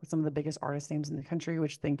 So we work with some of the biggest artist names in the country,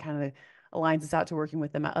 which then kind of aligns us out to working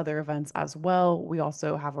with them at other events as well. We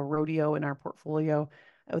also have a rodeo in our portfolio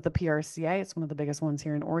with the PRCA. It's one of the biggest ones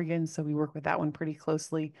here in Oregon. So we work with that one pretty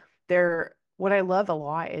closely. What I love a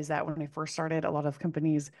lot is that when I first started, a lot of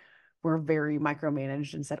companies were very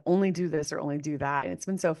micromanaged and said, only do this or only do that. And it's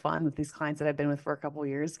been so fun with these clients that I've been with for a couple of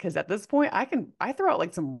years. Cause at this point I throw out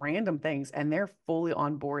like some random things and they're fully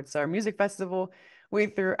on board. So our music festival, we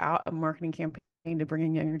threw out a marketing campaign to bring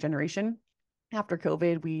in younger generation. After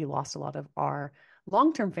COVID, we lost a lot of our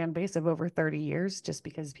long-term fan base of over 30 years just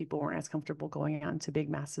because people weren't as comfortable going out into big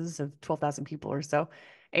masses of 12,000 people or so.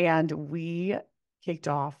 And we kicked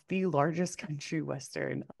off the largest country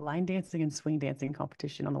western line dancing and swing dancing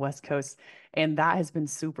competition on the West Coast. And that has been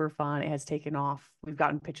super fun. It has taken off. We've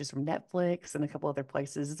gotten pitches from Netflix and a couple other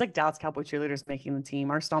places. It's like Dallas Cowboy cheerleaders making the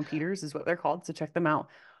team. Our Stompeders is what they're called. So check them out.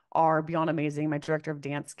 Are beyond amazing. My director of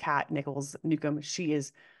dance, Kat Nichols Newcomb, she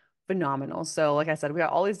is phenomenal. So like I said, we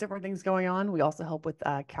got all these different things going on. We also help with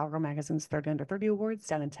Cowgirl Magazine's 30 Under 30 Awards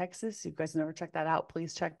down in Texas. If you guys never checked that out,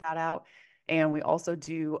 please check that out. And we also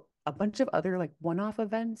do a bunch of other like one-off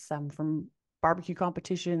events, from barbecue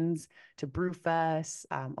competitions to brew fest,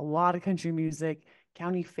 a lot of country music,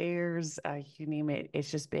 county fairs, you name it.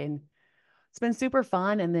 It's been super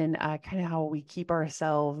fun. And then kind of how we keep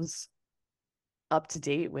ourselves up to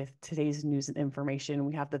date with today's news and information.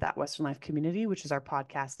 We have the That Western Life community, which is our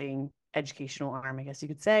podcasting educational arm, I guess you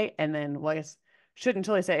could say. And then, well, I guess shouldn't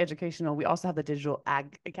until I say educational. We also have the Digital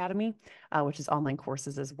Ag Academy, which is online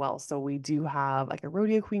courses as well. So we do have like a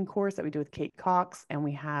rodeo queen course that we do with Kate Cox, and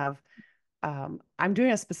we have I'm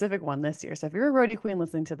doing a specific one this year. So if you're a rodeo queen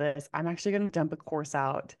listening to this, I'm actually going to dump a course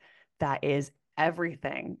out that is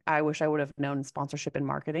everything I wish I would have known sponsorship and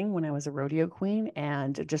marketing when I was a rodeo queen.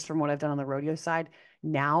 And just from what I've done on the rodeo side,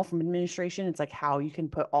 now from administration, it's like how you can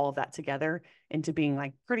put all of that together into being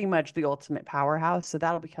like pretty much the ultimate powerhouse. So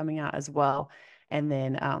that'll be coming out as well. And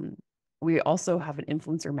then we also have an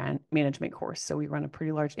influencer management course. So we run a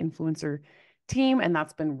pretty large influencer team, and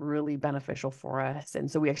that's been really beneficial for us. And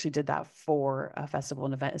so we actually did that for a festival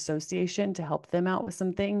and event association to help them out with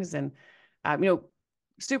some things. And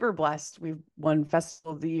super blessed. We've won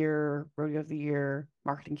Festival of the Year, Rodeo of the Year,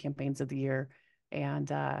 Marketing Campaigns of the Year, and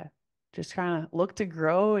just kind of look to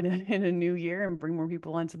grow in a new year and bring more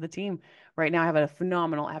people onto the team. Right now, I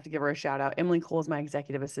have to give her a shout out. Emily Cole is my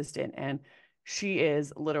executive assistant, and she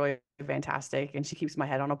is literally fantastic. And she keeps my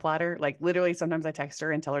head on a platter. Like literally, sometimes I text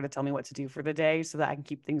her and tell her to tell me what to do for the day so that I can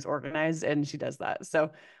keep things organized, and she does that.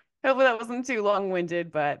 So hopefully that wasn't too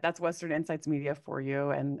long-winded, but that's Western Insights Media for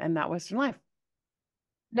you and that Western Life.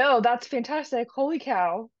 No, that's fantastic. Holy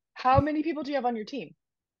cow. How many people do you have on your team?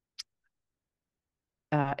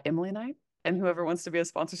 Emily and I, and whoever wants to be a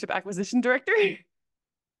sponsorship acquisition director.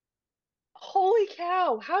 Holy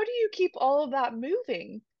cow. How do you keep all of that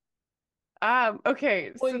moving?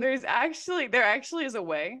 Okay, so When, there actually is a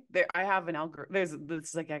way. I have an algorithm. This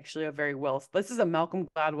is like actually this is a Malcolm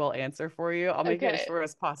Gladwell answer for you. I'll make it as okay. short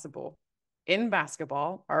as possible. In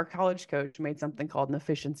basketball, our college coach made something called an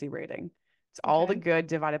efficiency rating. It's all the Okay. good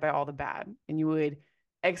divided by all the bad. And you would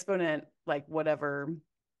exponent like whatever.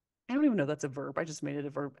 I don't even know if that's a verb. I just made it a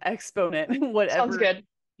verb. Exponent Sounds whatever good.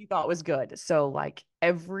 you thought was good. So like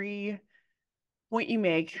every point you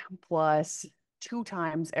make plus 2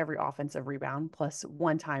 times every offensive rebound plus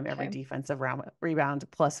 1 time every Okay. defensive rebound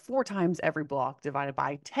plus 4 times every block divided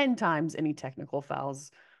by 10 times any technical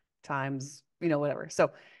fouls times, whatever.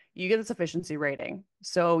 So you get this efficiency rating.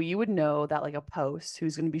 So you would know that like a post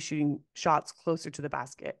who's going to be shooting shots closer to the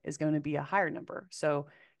basket is going to be a higher number. So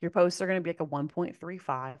your posts are going to be like a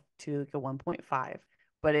 1.35 to like a 1.5.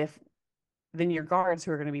 But if then your guards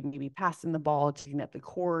who are going to be maybe passing the ball, taking up the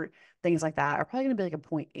court, things like that are probably going to be like a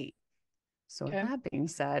 0.8. So with Okay. that being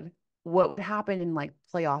said, what would happen in like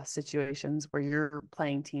playoff situations where you're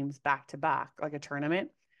playing teams back to back, like a tournament,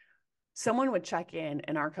 someone would check in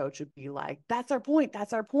and our coach would be like, that's our point.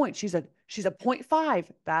 That's our point. She's a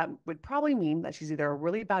 0.5. That would probably mean that she's either a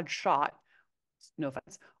really bad shot, no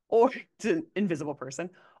offense, or it's an invisible person,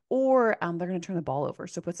 or they're going to turn the ball over.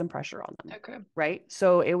 So put some pressure on them. Okay. Right.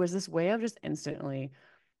 So it was this way of just instantly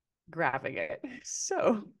grabbing it.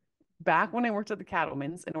 So back when I worked at the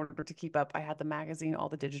Cattlemen's, in order to keep up, I had the magazine, all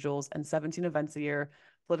the digitals, and 17 events a year,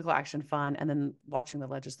 political action fund, and then watching the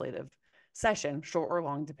legislative session, short or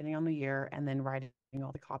long, depending on the year, and then writing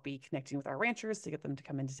all the copy, connecting with our ranchers to get them to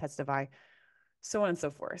come in to testify, so on and so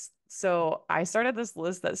forth. So I started this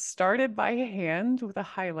list that started by hand with a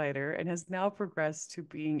highlighter and has now progressed to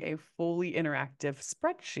being a fully interactive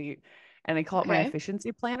spreadsheet. And I call it my Okay.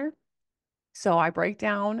 efficiency planner. So I break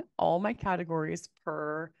down all my categories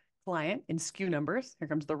per client in SKU numbers. Here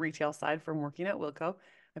comes the retail side from working at Wilco. I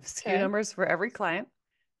have SKU Okay. numbers for every client.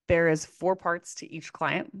 There is 4 parts to each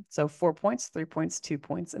client. So 4 points, 3 points, 2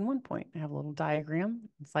 points, and 1 point. I have a little diagram.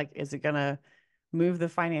 It's like, is it going to move the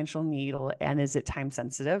financial needle? And is it time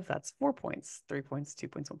sensitive? That's 4 points, 3 points, 2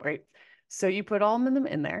 points, 1 point. Right? So you put all of them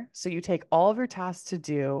in there. So you take all of your tasks to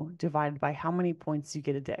do divided by how many points you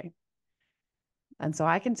get a day. And so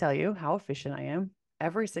I can tell you how efficient I am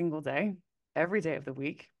every single day, every day of the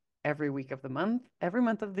week, every week of the month, every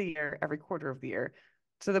month of the year, every quarter of the year,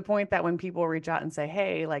 to the point that when people reach out and say,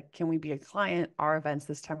 hey, like, can we be a client? Our events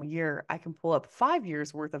this time of year, I can pull up 5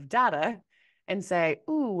 years worth of data and say,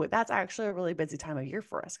 ooh, that's actually a really busy time of year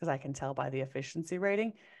for us because I can tell by the efficiency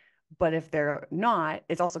rating. But if they're not,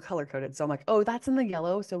 it's also color coded. So I'm like, oh, that's in the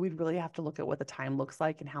yellow. So we'd really have to look at what the time looks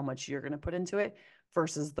like and how much you're going to put into it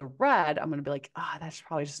versus the red. I'm going to be like, that's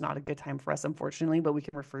probably just not a good time for us, unfortunately, but we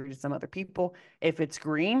can refer you to some other people. If it's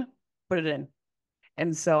green, put it in.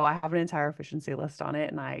 And so I have an entire efficiency list on it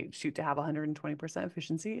and I shoot to have 120%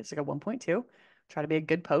 efficiency. It's like a 1.2. Try to be a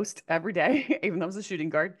good post every day, even though I was a shooting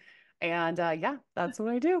guard. And yeah, that's what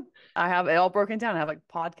I do. I have it all broken down. I have like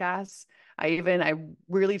podcasts. I'm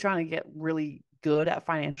really trying to get really good at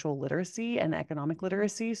financial literacy and economic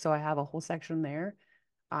literacy. So I have a whole section there.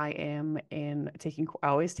 I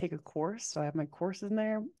always take a course. So I have my course in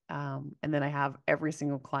there. And then I have every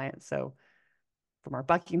single client. So from our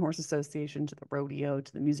bucking horse association to the rodeo,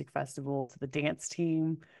 to the music festival, to the dance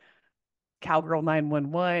team, cowgirl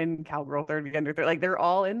 911, cowgirl 30 under 30, like they're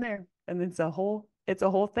all in there. And it's a whole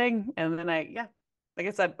thing. And then like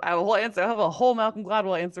I said, I have a whole answer. I have a whole Malcolm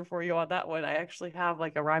Gladwell answer for you on that one. I actually have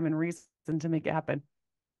like a rhyme and reason to make it happen.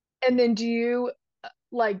 And then do you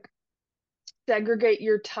like segregate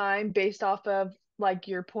your time based off of like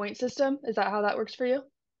your point system? Is that how that works for you?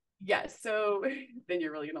 Yes. So then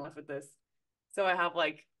you're really gonna laugh at this. So I have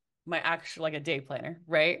like my actual like a day planner,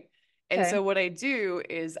 right? And Okay. so what I do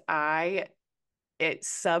is it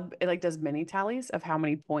like does mini tallies of how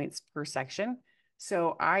many points per section.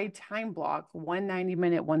 So I time block 1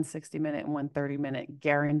 90-minute, 1 60-minute, and 1 30-minute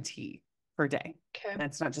guarantee per day. Okay.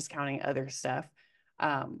 That's not just counting other stuff.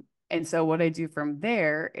 And so what I do from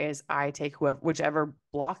there is I take whichever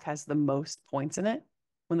block has the most points in it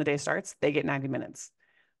when the day starts, they get 90 minutes.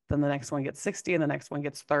 Then the next one gets 60 and the next one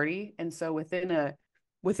gets 30. And so within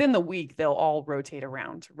the week, they'll all rotate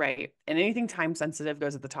around, right? And anything time sensitive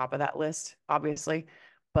goes at the top of that list, obviously.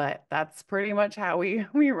 But that's pretty much how we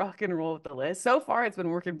rock and roll with the list. So far, it's been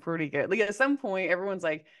working pretty good. Like at some point, everyone's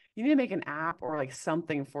like, you need to make an app or like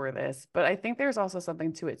something for this. But I think there's also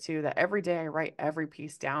something to it too, that every day I write every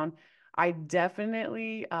piece down. I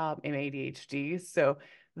definitely am ADHD. So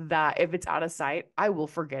that if it's out of sight, I will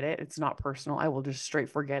forget it. It's not personal. I will just straight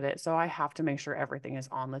forget it. So I have to make sure everything is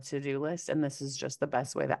on the to-do list. And this is just the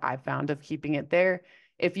best way that I've found of keeping it there.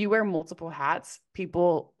 If you wear multiple hats,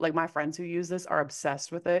 people like my friends who use this are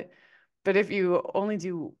obsessed with it. But if you only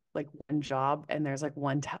do like one job and there's like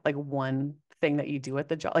one thing that you do at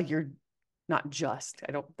the job, like you're not just,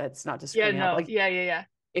 that's not to Yeah, scream out, but no. like Yeah.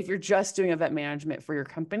 if you're just doing event management for your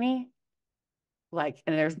company, like,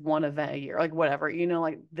 and there's one event a year, like whatever,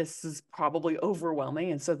 like this is probably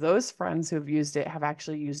overwhelming. And so those friends who have used it have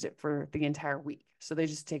actually used it for the entire week. So they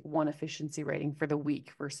just take one efficiency rating for the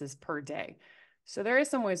week versus per day. So there is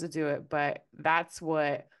some ways to do it, but that's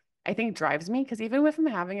what I think drives me. Because even if I'm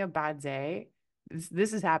having a bad day,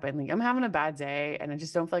 this has happened. Like I'm having a bad day and I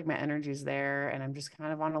just don't feel like my energy's there and I'm just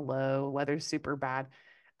kind of on a low, weather's super bad.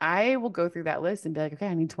 I will go through that list and be like, okay,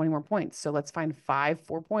 I need 20 more points. So let's find 5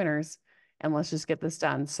 4-pointers and let's just get this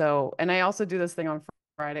done. So, and I also do this thing on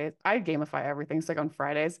Fridays. I gamify everything. So like on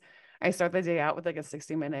Fridays, I start the day out with like a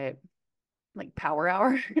 60-minute like power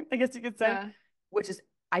hour, I guess you could say, Yeah. which is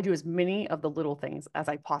I do as many of the little things as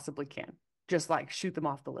I possibly can, just like shoot them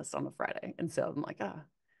off the list on a Friday. And so I'm like,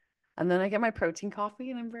 and then I get my protein coffee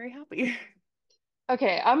and I'm very happy.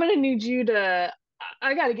 Okay, I'm gonna need you to.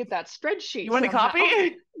 I got to get that You spreadsheet want a somehow.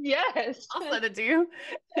 copy? Yes, I'll send it to you.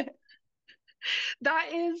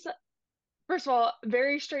 that is, first of all,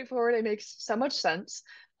 very straightforward. It makes so much sense.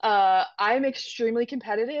 I'm extremely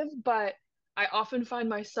competitive, but I often find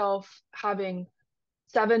myself having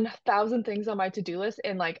 7,000 things on my to-do list,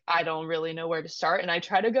 and like I don't really know where to start. And I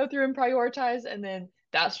try to go through and prioritize, and then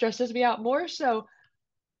that stresses me out more. So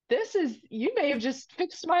you may have just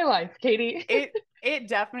fixed my life, Katie. It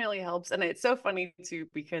definitely helps. And it's so funny too,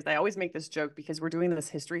 because I always make this joke because we're doing this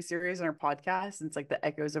history series on our podcast. And it's like the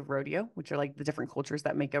echoes of rodeo, which are like the different cultures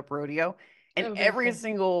that make up rodeo. And Oh, very every cool.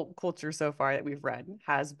 single culture so far that we've read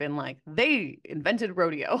has been like, they invented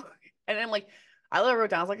rodeo. And I'm like, I wrote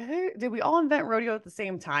down, I was like, hey, did we all invent rodeo at the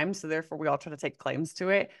same time? So therefore we all try to take claims to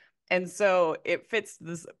it. And so it fits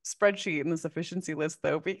this spreadsheet and this efficiency list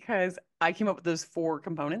though, because I came up with those 4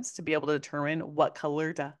 components to be able to determine what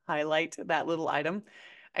color to highlight that little item.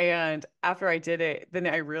 And after I did it, then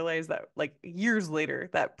I realized that like years later,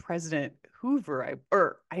 that President Hoover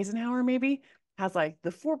or Eisenhower maybe has like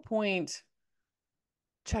the 4-point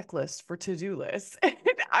checklist for to-do lists. And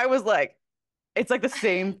I was like, it's like the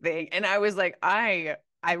same thing. And I was like, I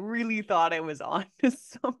really thought I was on to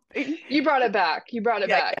something. You brought it back. You brought it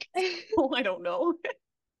Yeah, back. oh, I don't know.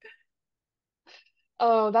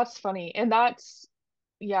 Oh, that's funny. And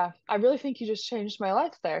yeah, I really think you just changed my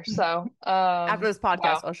life there. So, After this podcast,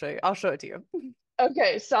 wow. I'll show you. I'll show it to you.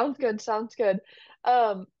 Okay, sounds good. Sounds good.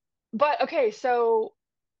 Um, but okay, so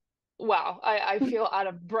wow, I feel out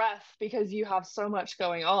of breath because you have so much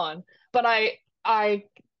going on, but I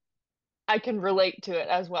I can relate to it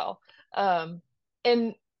as well. Um,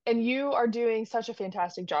 and and you are doing such a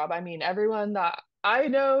fantastic job. I mean, everyone that I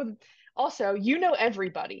know, also, you know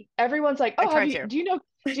everybody. Everyone's like, I "Oh, try to. do you know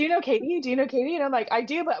Katie? Do you know Katie?" And I'm like, "I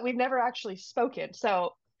do, but we've never actually spoken."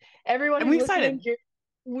 So, everyone I'm who's listening,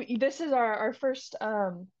 excited. this is our first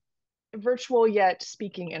virtual yet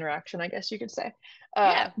speaking interaction, I guess you could say.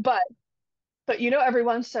 Yeah. But you know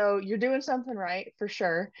everyone, so you're doing something right for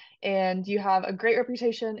sure, and you have a great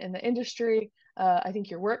reputation in the industry. I think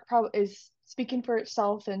your work probably is speaking for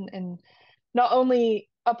itself, and not only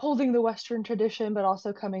upholding the Western tradition, but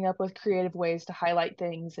also coming up with creative ways to highlight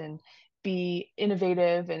things and be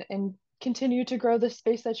innovative and continue to grow the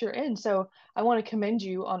space that you're in. So I want to commend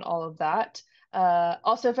you on all of that.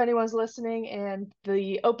 Also, if anyone's listening and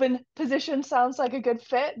the open position sounds like a good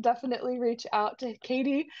fit, definitely reach out to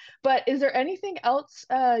Katie. But is there anything else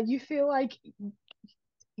you feel like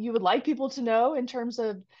you would like people to know in terms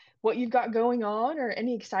of what you've got going on or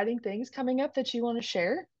any exciting things coming up that you want to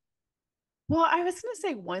share? Well, I was going to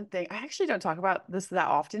say one thing. I actually don't talk about this that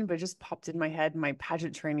often, but it just popped in my head. My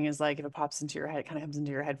pageant training is like if it pops into your head, it kind of comes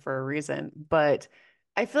into your head for a reason. But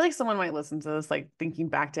I feel like someone might listen to this, like thinking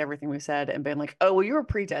back to everything we said and been like, oh, well, you were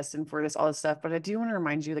predestined for this, all this stuff. But I do want to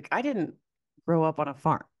remind you, like, I didn't grow up on a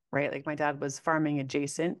farm, right? Like my dad was farming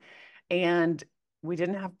adjacent and we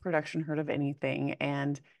didn't have production herd of anything.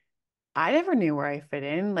 And I never knew where I fit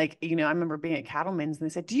in. Like, I remember being at cattlemen's and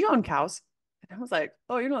they said, do you own cows? And I was like,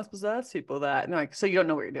 oh, you're not supposed to ask people that. And they're like, so you don't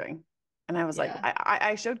know what you're doing. And I was like, Yeah.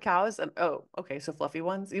 I showed cows and oh, okay. So fluffy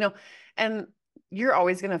ones, and you're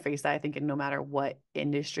always going to face that, I think, in no matter what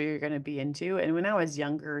industry you're going to be into. And when I was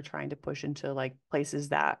younger, trying to push into like places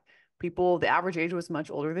that the average age was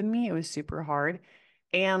much older than me, it was super hard.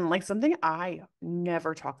 And like something I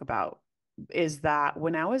never talk about is that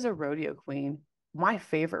when I was a rodeo queen, my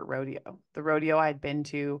favorite rodeo, the rodeo I'd been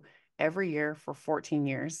to every year for 14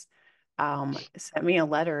 years, sent me a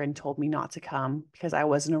letter and told me not to come because I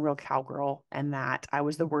wasn't a real cowgirl and that I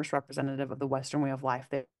was the worst representative of the Western way of life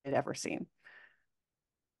they'd ever seen.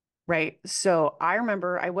 Right. So I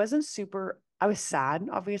remember I was sad,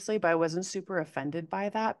 obviously, but I wasn't super offended by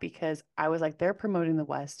that because I was like, they're promoting the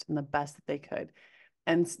West in the best that they could.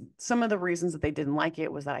 And some of the reasons that they didn't like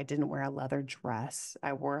it was that I didn't wear a leather dress.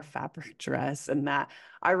 I wore a fabric dress and that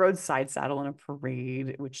I rode side saddle in a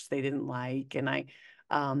parade, which they didn't like. And I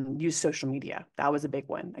used social media. That was a big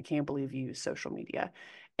one. I can't believe you use social media.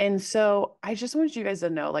 And so I just want you guys to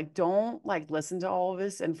know, like, don't like listen to all of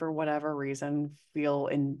this and for whatever reason feel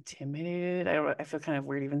intimidated. I feel kind of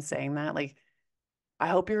weird even saying that. Like, I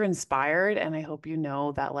hope you're inspired and I hope you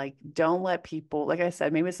know that like don't let people, like I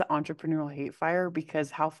said, maybe it's the entrepreneurial hate fire because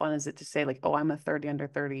how fun is it to say like, oh, I'm a 30 under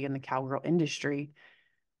 30 in the cowgirl industry.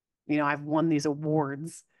 You know, I've won these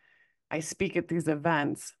awards. I speak at these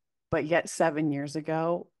events, but yet 7 years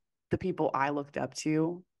ago, the people I looked up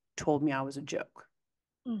to told me I was a joke,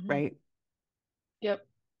 Hmm. right? Yep.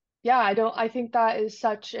 Yeah, I think that is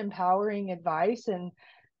such empowering advice and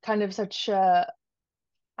kind of such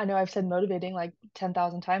I know I've said motivating like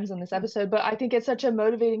 10,000 times in this episode, but I think it's such a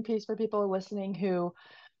motivating piece for people listening who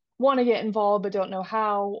want to get involved but don't know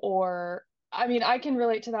how. Or I mean, I can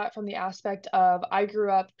relate to that from the aspect of I grew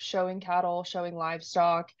up showing cattle, showing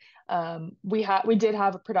livestock. We did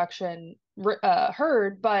have a production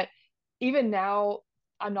herd, but even now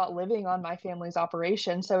I'm not living on my family's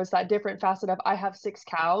operation, so it's that different facet of I have 6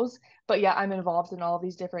 cows, but yeah, I'm involved in all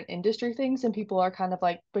these different industry things, and people are kind of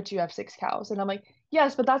like, but you have 6 cows, and I'm like,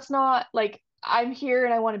 yes, but that's not like I'm here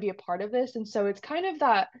and I want to be a part of this. And so it's kind of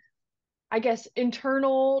that, I guess,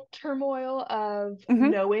 internal turmoil of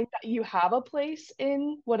Hmm. knowing that you have a place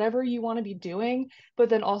in whatever you want to be doing, but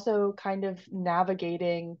then also kind of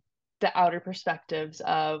navigating the outer perspectives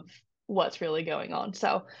of what's really going on.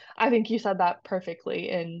 So I think you said that perfectly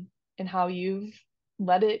in how you've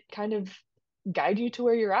let it kind of guide you to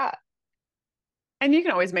where you're at. And you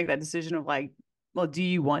can always make that decision of like, well, do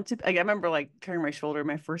you want to? Like, I remember like carrying my shoulder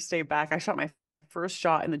my first day back. I shot my first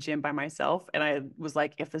shot in the gym by myself. And I was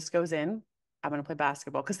like, if this goes in, I'm going to play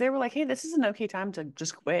basketball. Cause they were like, hey, this is an okay time to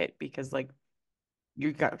just quit because like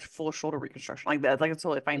you got full shoulder reconstruction like that. Like, it's a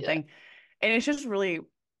totally fine Yeah. thing. And it's just really,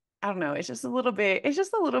 I don't know, it's just a little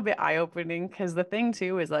bit eye opening. Cause the thing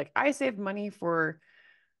too is like, I saved money for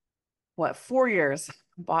what, 4 years,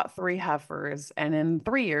 bought 3 heifers. And in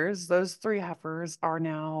 3 years, those 3 heifers are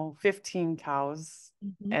now 15 cows.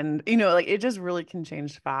 Hmm. And, you know, like it just really can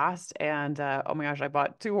change fast. And oh my gosh, I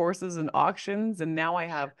bought 2 horses in auctions and now I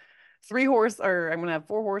have 3 horse, or I'm gonna have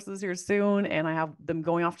 4 horses here soon. And I have them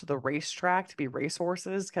going off to the racetrack to be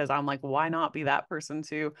racehorses because I'm like, why not be that person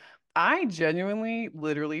too? I genuinely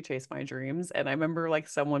literally chase my dreams. And I remember like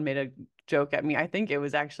someone made a joke at me. I think it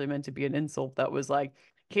was actually meant to be an insult that was like,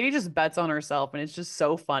 Katie just bets on herself and it's just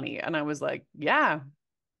so funny. And I was like, yeah,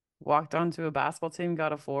 walked onto a basketball team,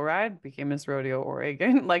 got a full ride, became Miss Rodeo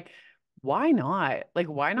Oregon. Like, why not? Like,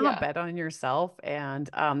 why not Yeah. bet on yourself? And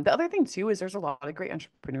the other thing too is there's a lot of great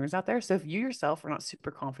entrepreneurs out there. So if you yourself are not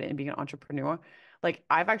super confident in being an entrepreneur, like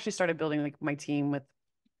I've actually started building like my team with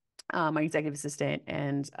my executive assistant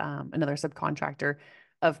and another subcontractor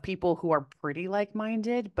of people who are pretty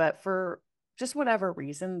like-minded, but for just whatever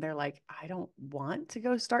reason, they're like, I don't want to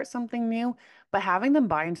go start something new. But having them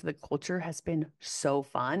buy into the culture has been so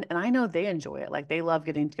fun. And I know they enjoy it. Like they love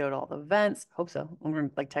getting to go to all the events. Hope so. I'm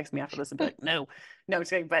gonna like text me after this and be like, no, no, I'm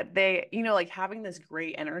just kidding. But they, you know, like having this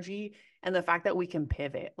great energy and the fact that we can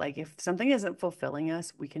pivot. Like if something isn't fulfilling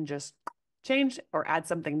us, we can just change or add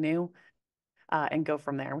something new and go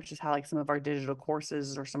from there, which is how like some of our digital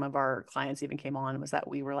courses or some of our clients even came on was that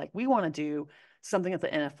we were like, we want to do something at the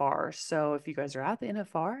NFR. So if you guys are at the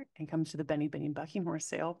NFR and come to the Benny Bucking Horse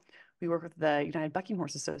sale, we work with the United Bucking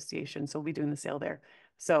Horse Association. So we'll be doing the sale there.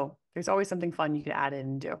 So there's always something fun you can add in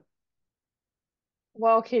and do.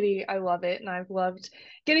 Well, Katie, I love it. And I've loved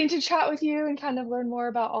getting to chat with you and kind of learn more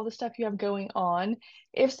about all the stuff you have going on.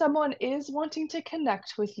 If someone is wanting to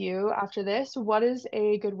connect with you after this, what is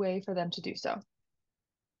a good way for them to do so?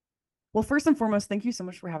 Well, first and foremost, thank you so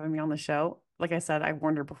much for having me on the show. Like I said, I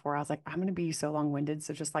warned her before. I was like, I'm going to be so long-winded,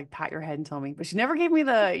 so just like pat your head and tell me. But she never gave me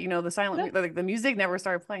the, you know, the silent, No. like the music never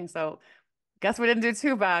started playing. So guess we didn't do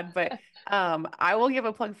too bad, but I will give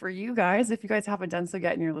a plug for you guys. If you guys haven't done so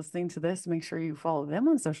yet and you're listening to this, make sure you follow them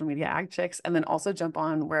on social media, Ag Chicks, and then also jump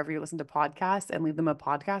on wherever you listen to podcasts and leave them a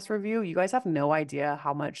podcast review. You guys have no idea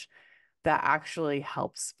how much that actually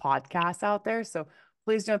helps podcasts out there. So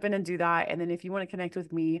please jump in and do that. And then if you want to connect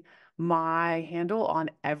with me, my handle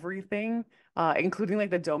on everything, including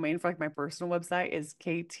like the domain for like my personal website is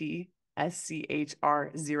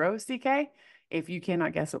KTSCHR0CK. If you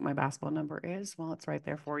cannot guess what my basketball number is, well, it's right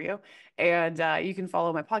there for you. And you can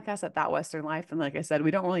follow my podcast at That Western Life. And like I said, we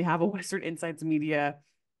don't really have a Western Insights Media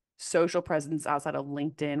social presence outside of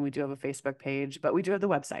LinkedIn. We do have a Facebook page, but we do have the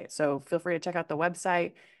website. So feel free to check out the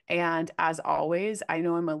website. And as always, I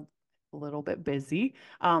know I'm a little bit busy,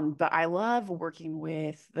 but I love working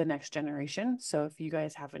with the next generation. So if you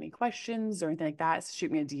guys have any questions or anything like that,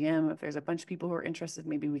 shoot me a DM. If there's a bunch of people who are interested,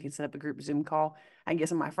 maybe we can set up a group Zoom call and get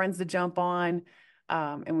some of my friends to jump on,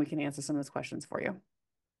 and we can answer some of those questions for you.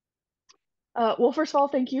 Well, first of all,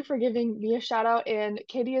 thank you for giving me a shout out. And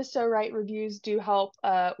Katie is so right. Reviews do help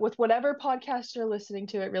with whatever podcast you're listening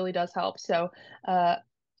to. It really does help. So uh,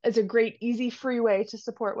 it's a great, easy, free way to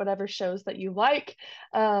support whatever shows that you like.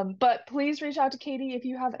 But please reach out to Katie if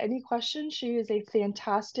you have any questions. She is a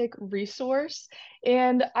fantastic resource.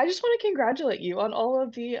 And I just want to congratulate you on all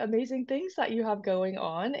of the amazing things that you have going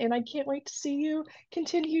on. And I can't wait to see you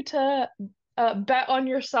continue to bet on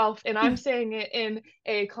yourself, and I'm saying it in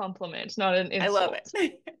a compliment, not an insult. I love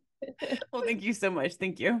it. Well, thank you so much.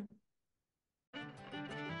 Thank you.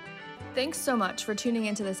 Thanks so much for tuning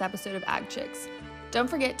into this episode of Ag Chicks. Don't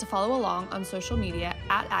forget to follow along on social media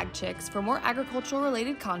at Ag Chicks for more agricultural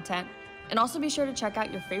related content, and also be sure to check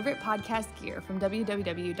out your favorite podcast gear from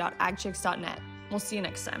www.agchicks.net. We'll see you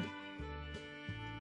next time.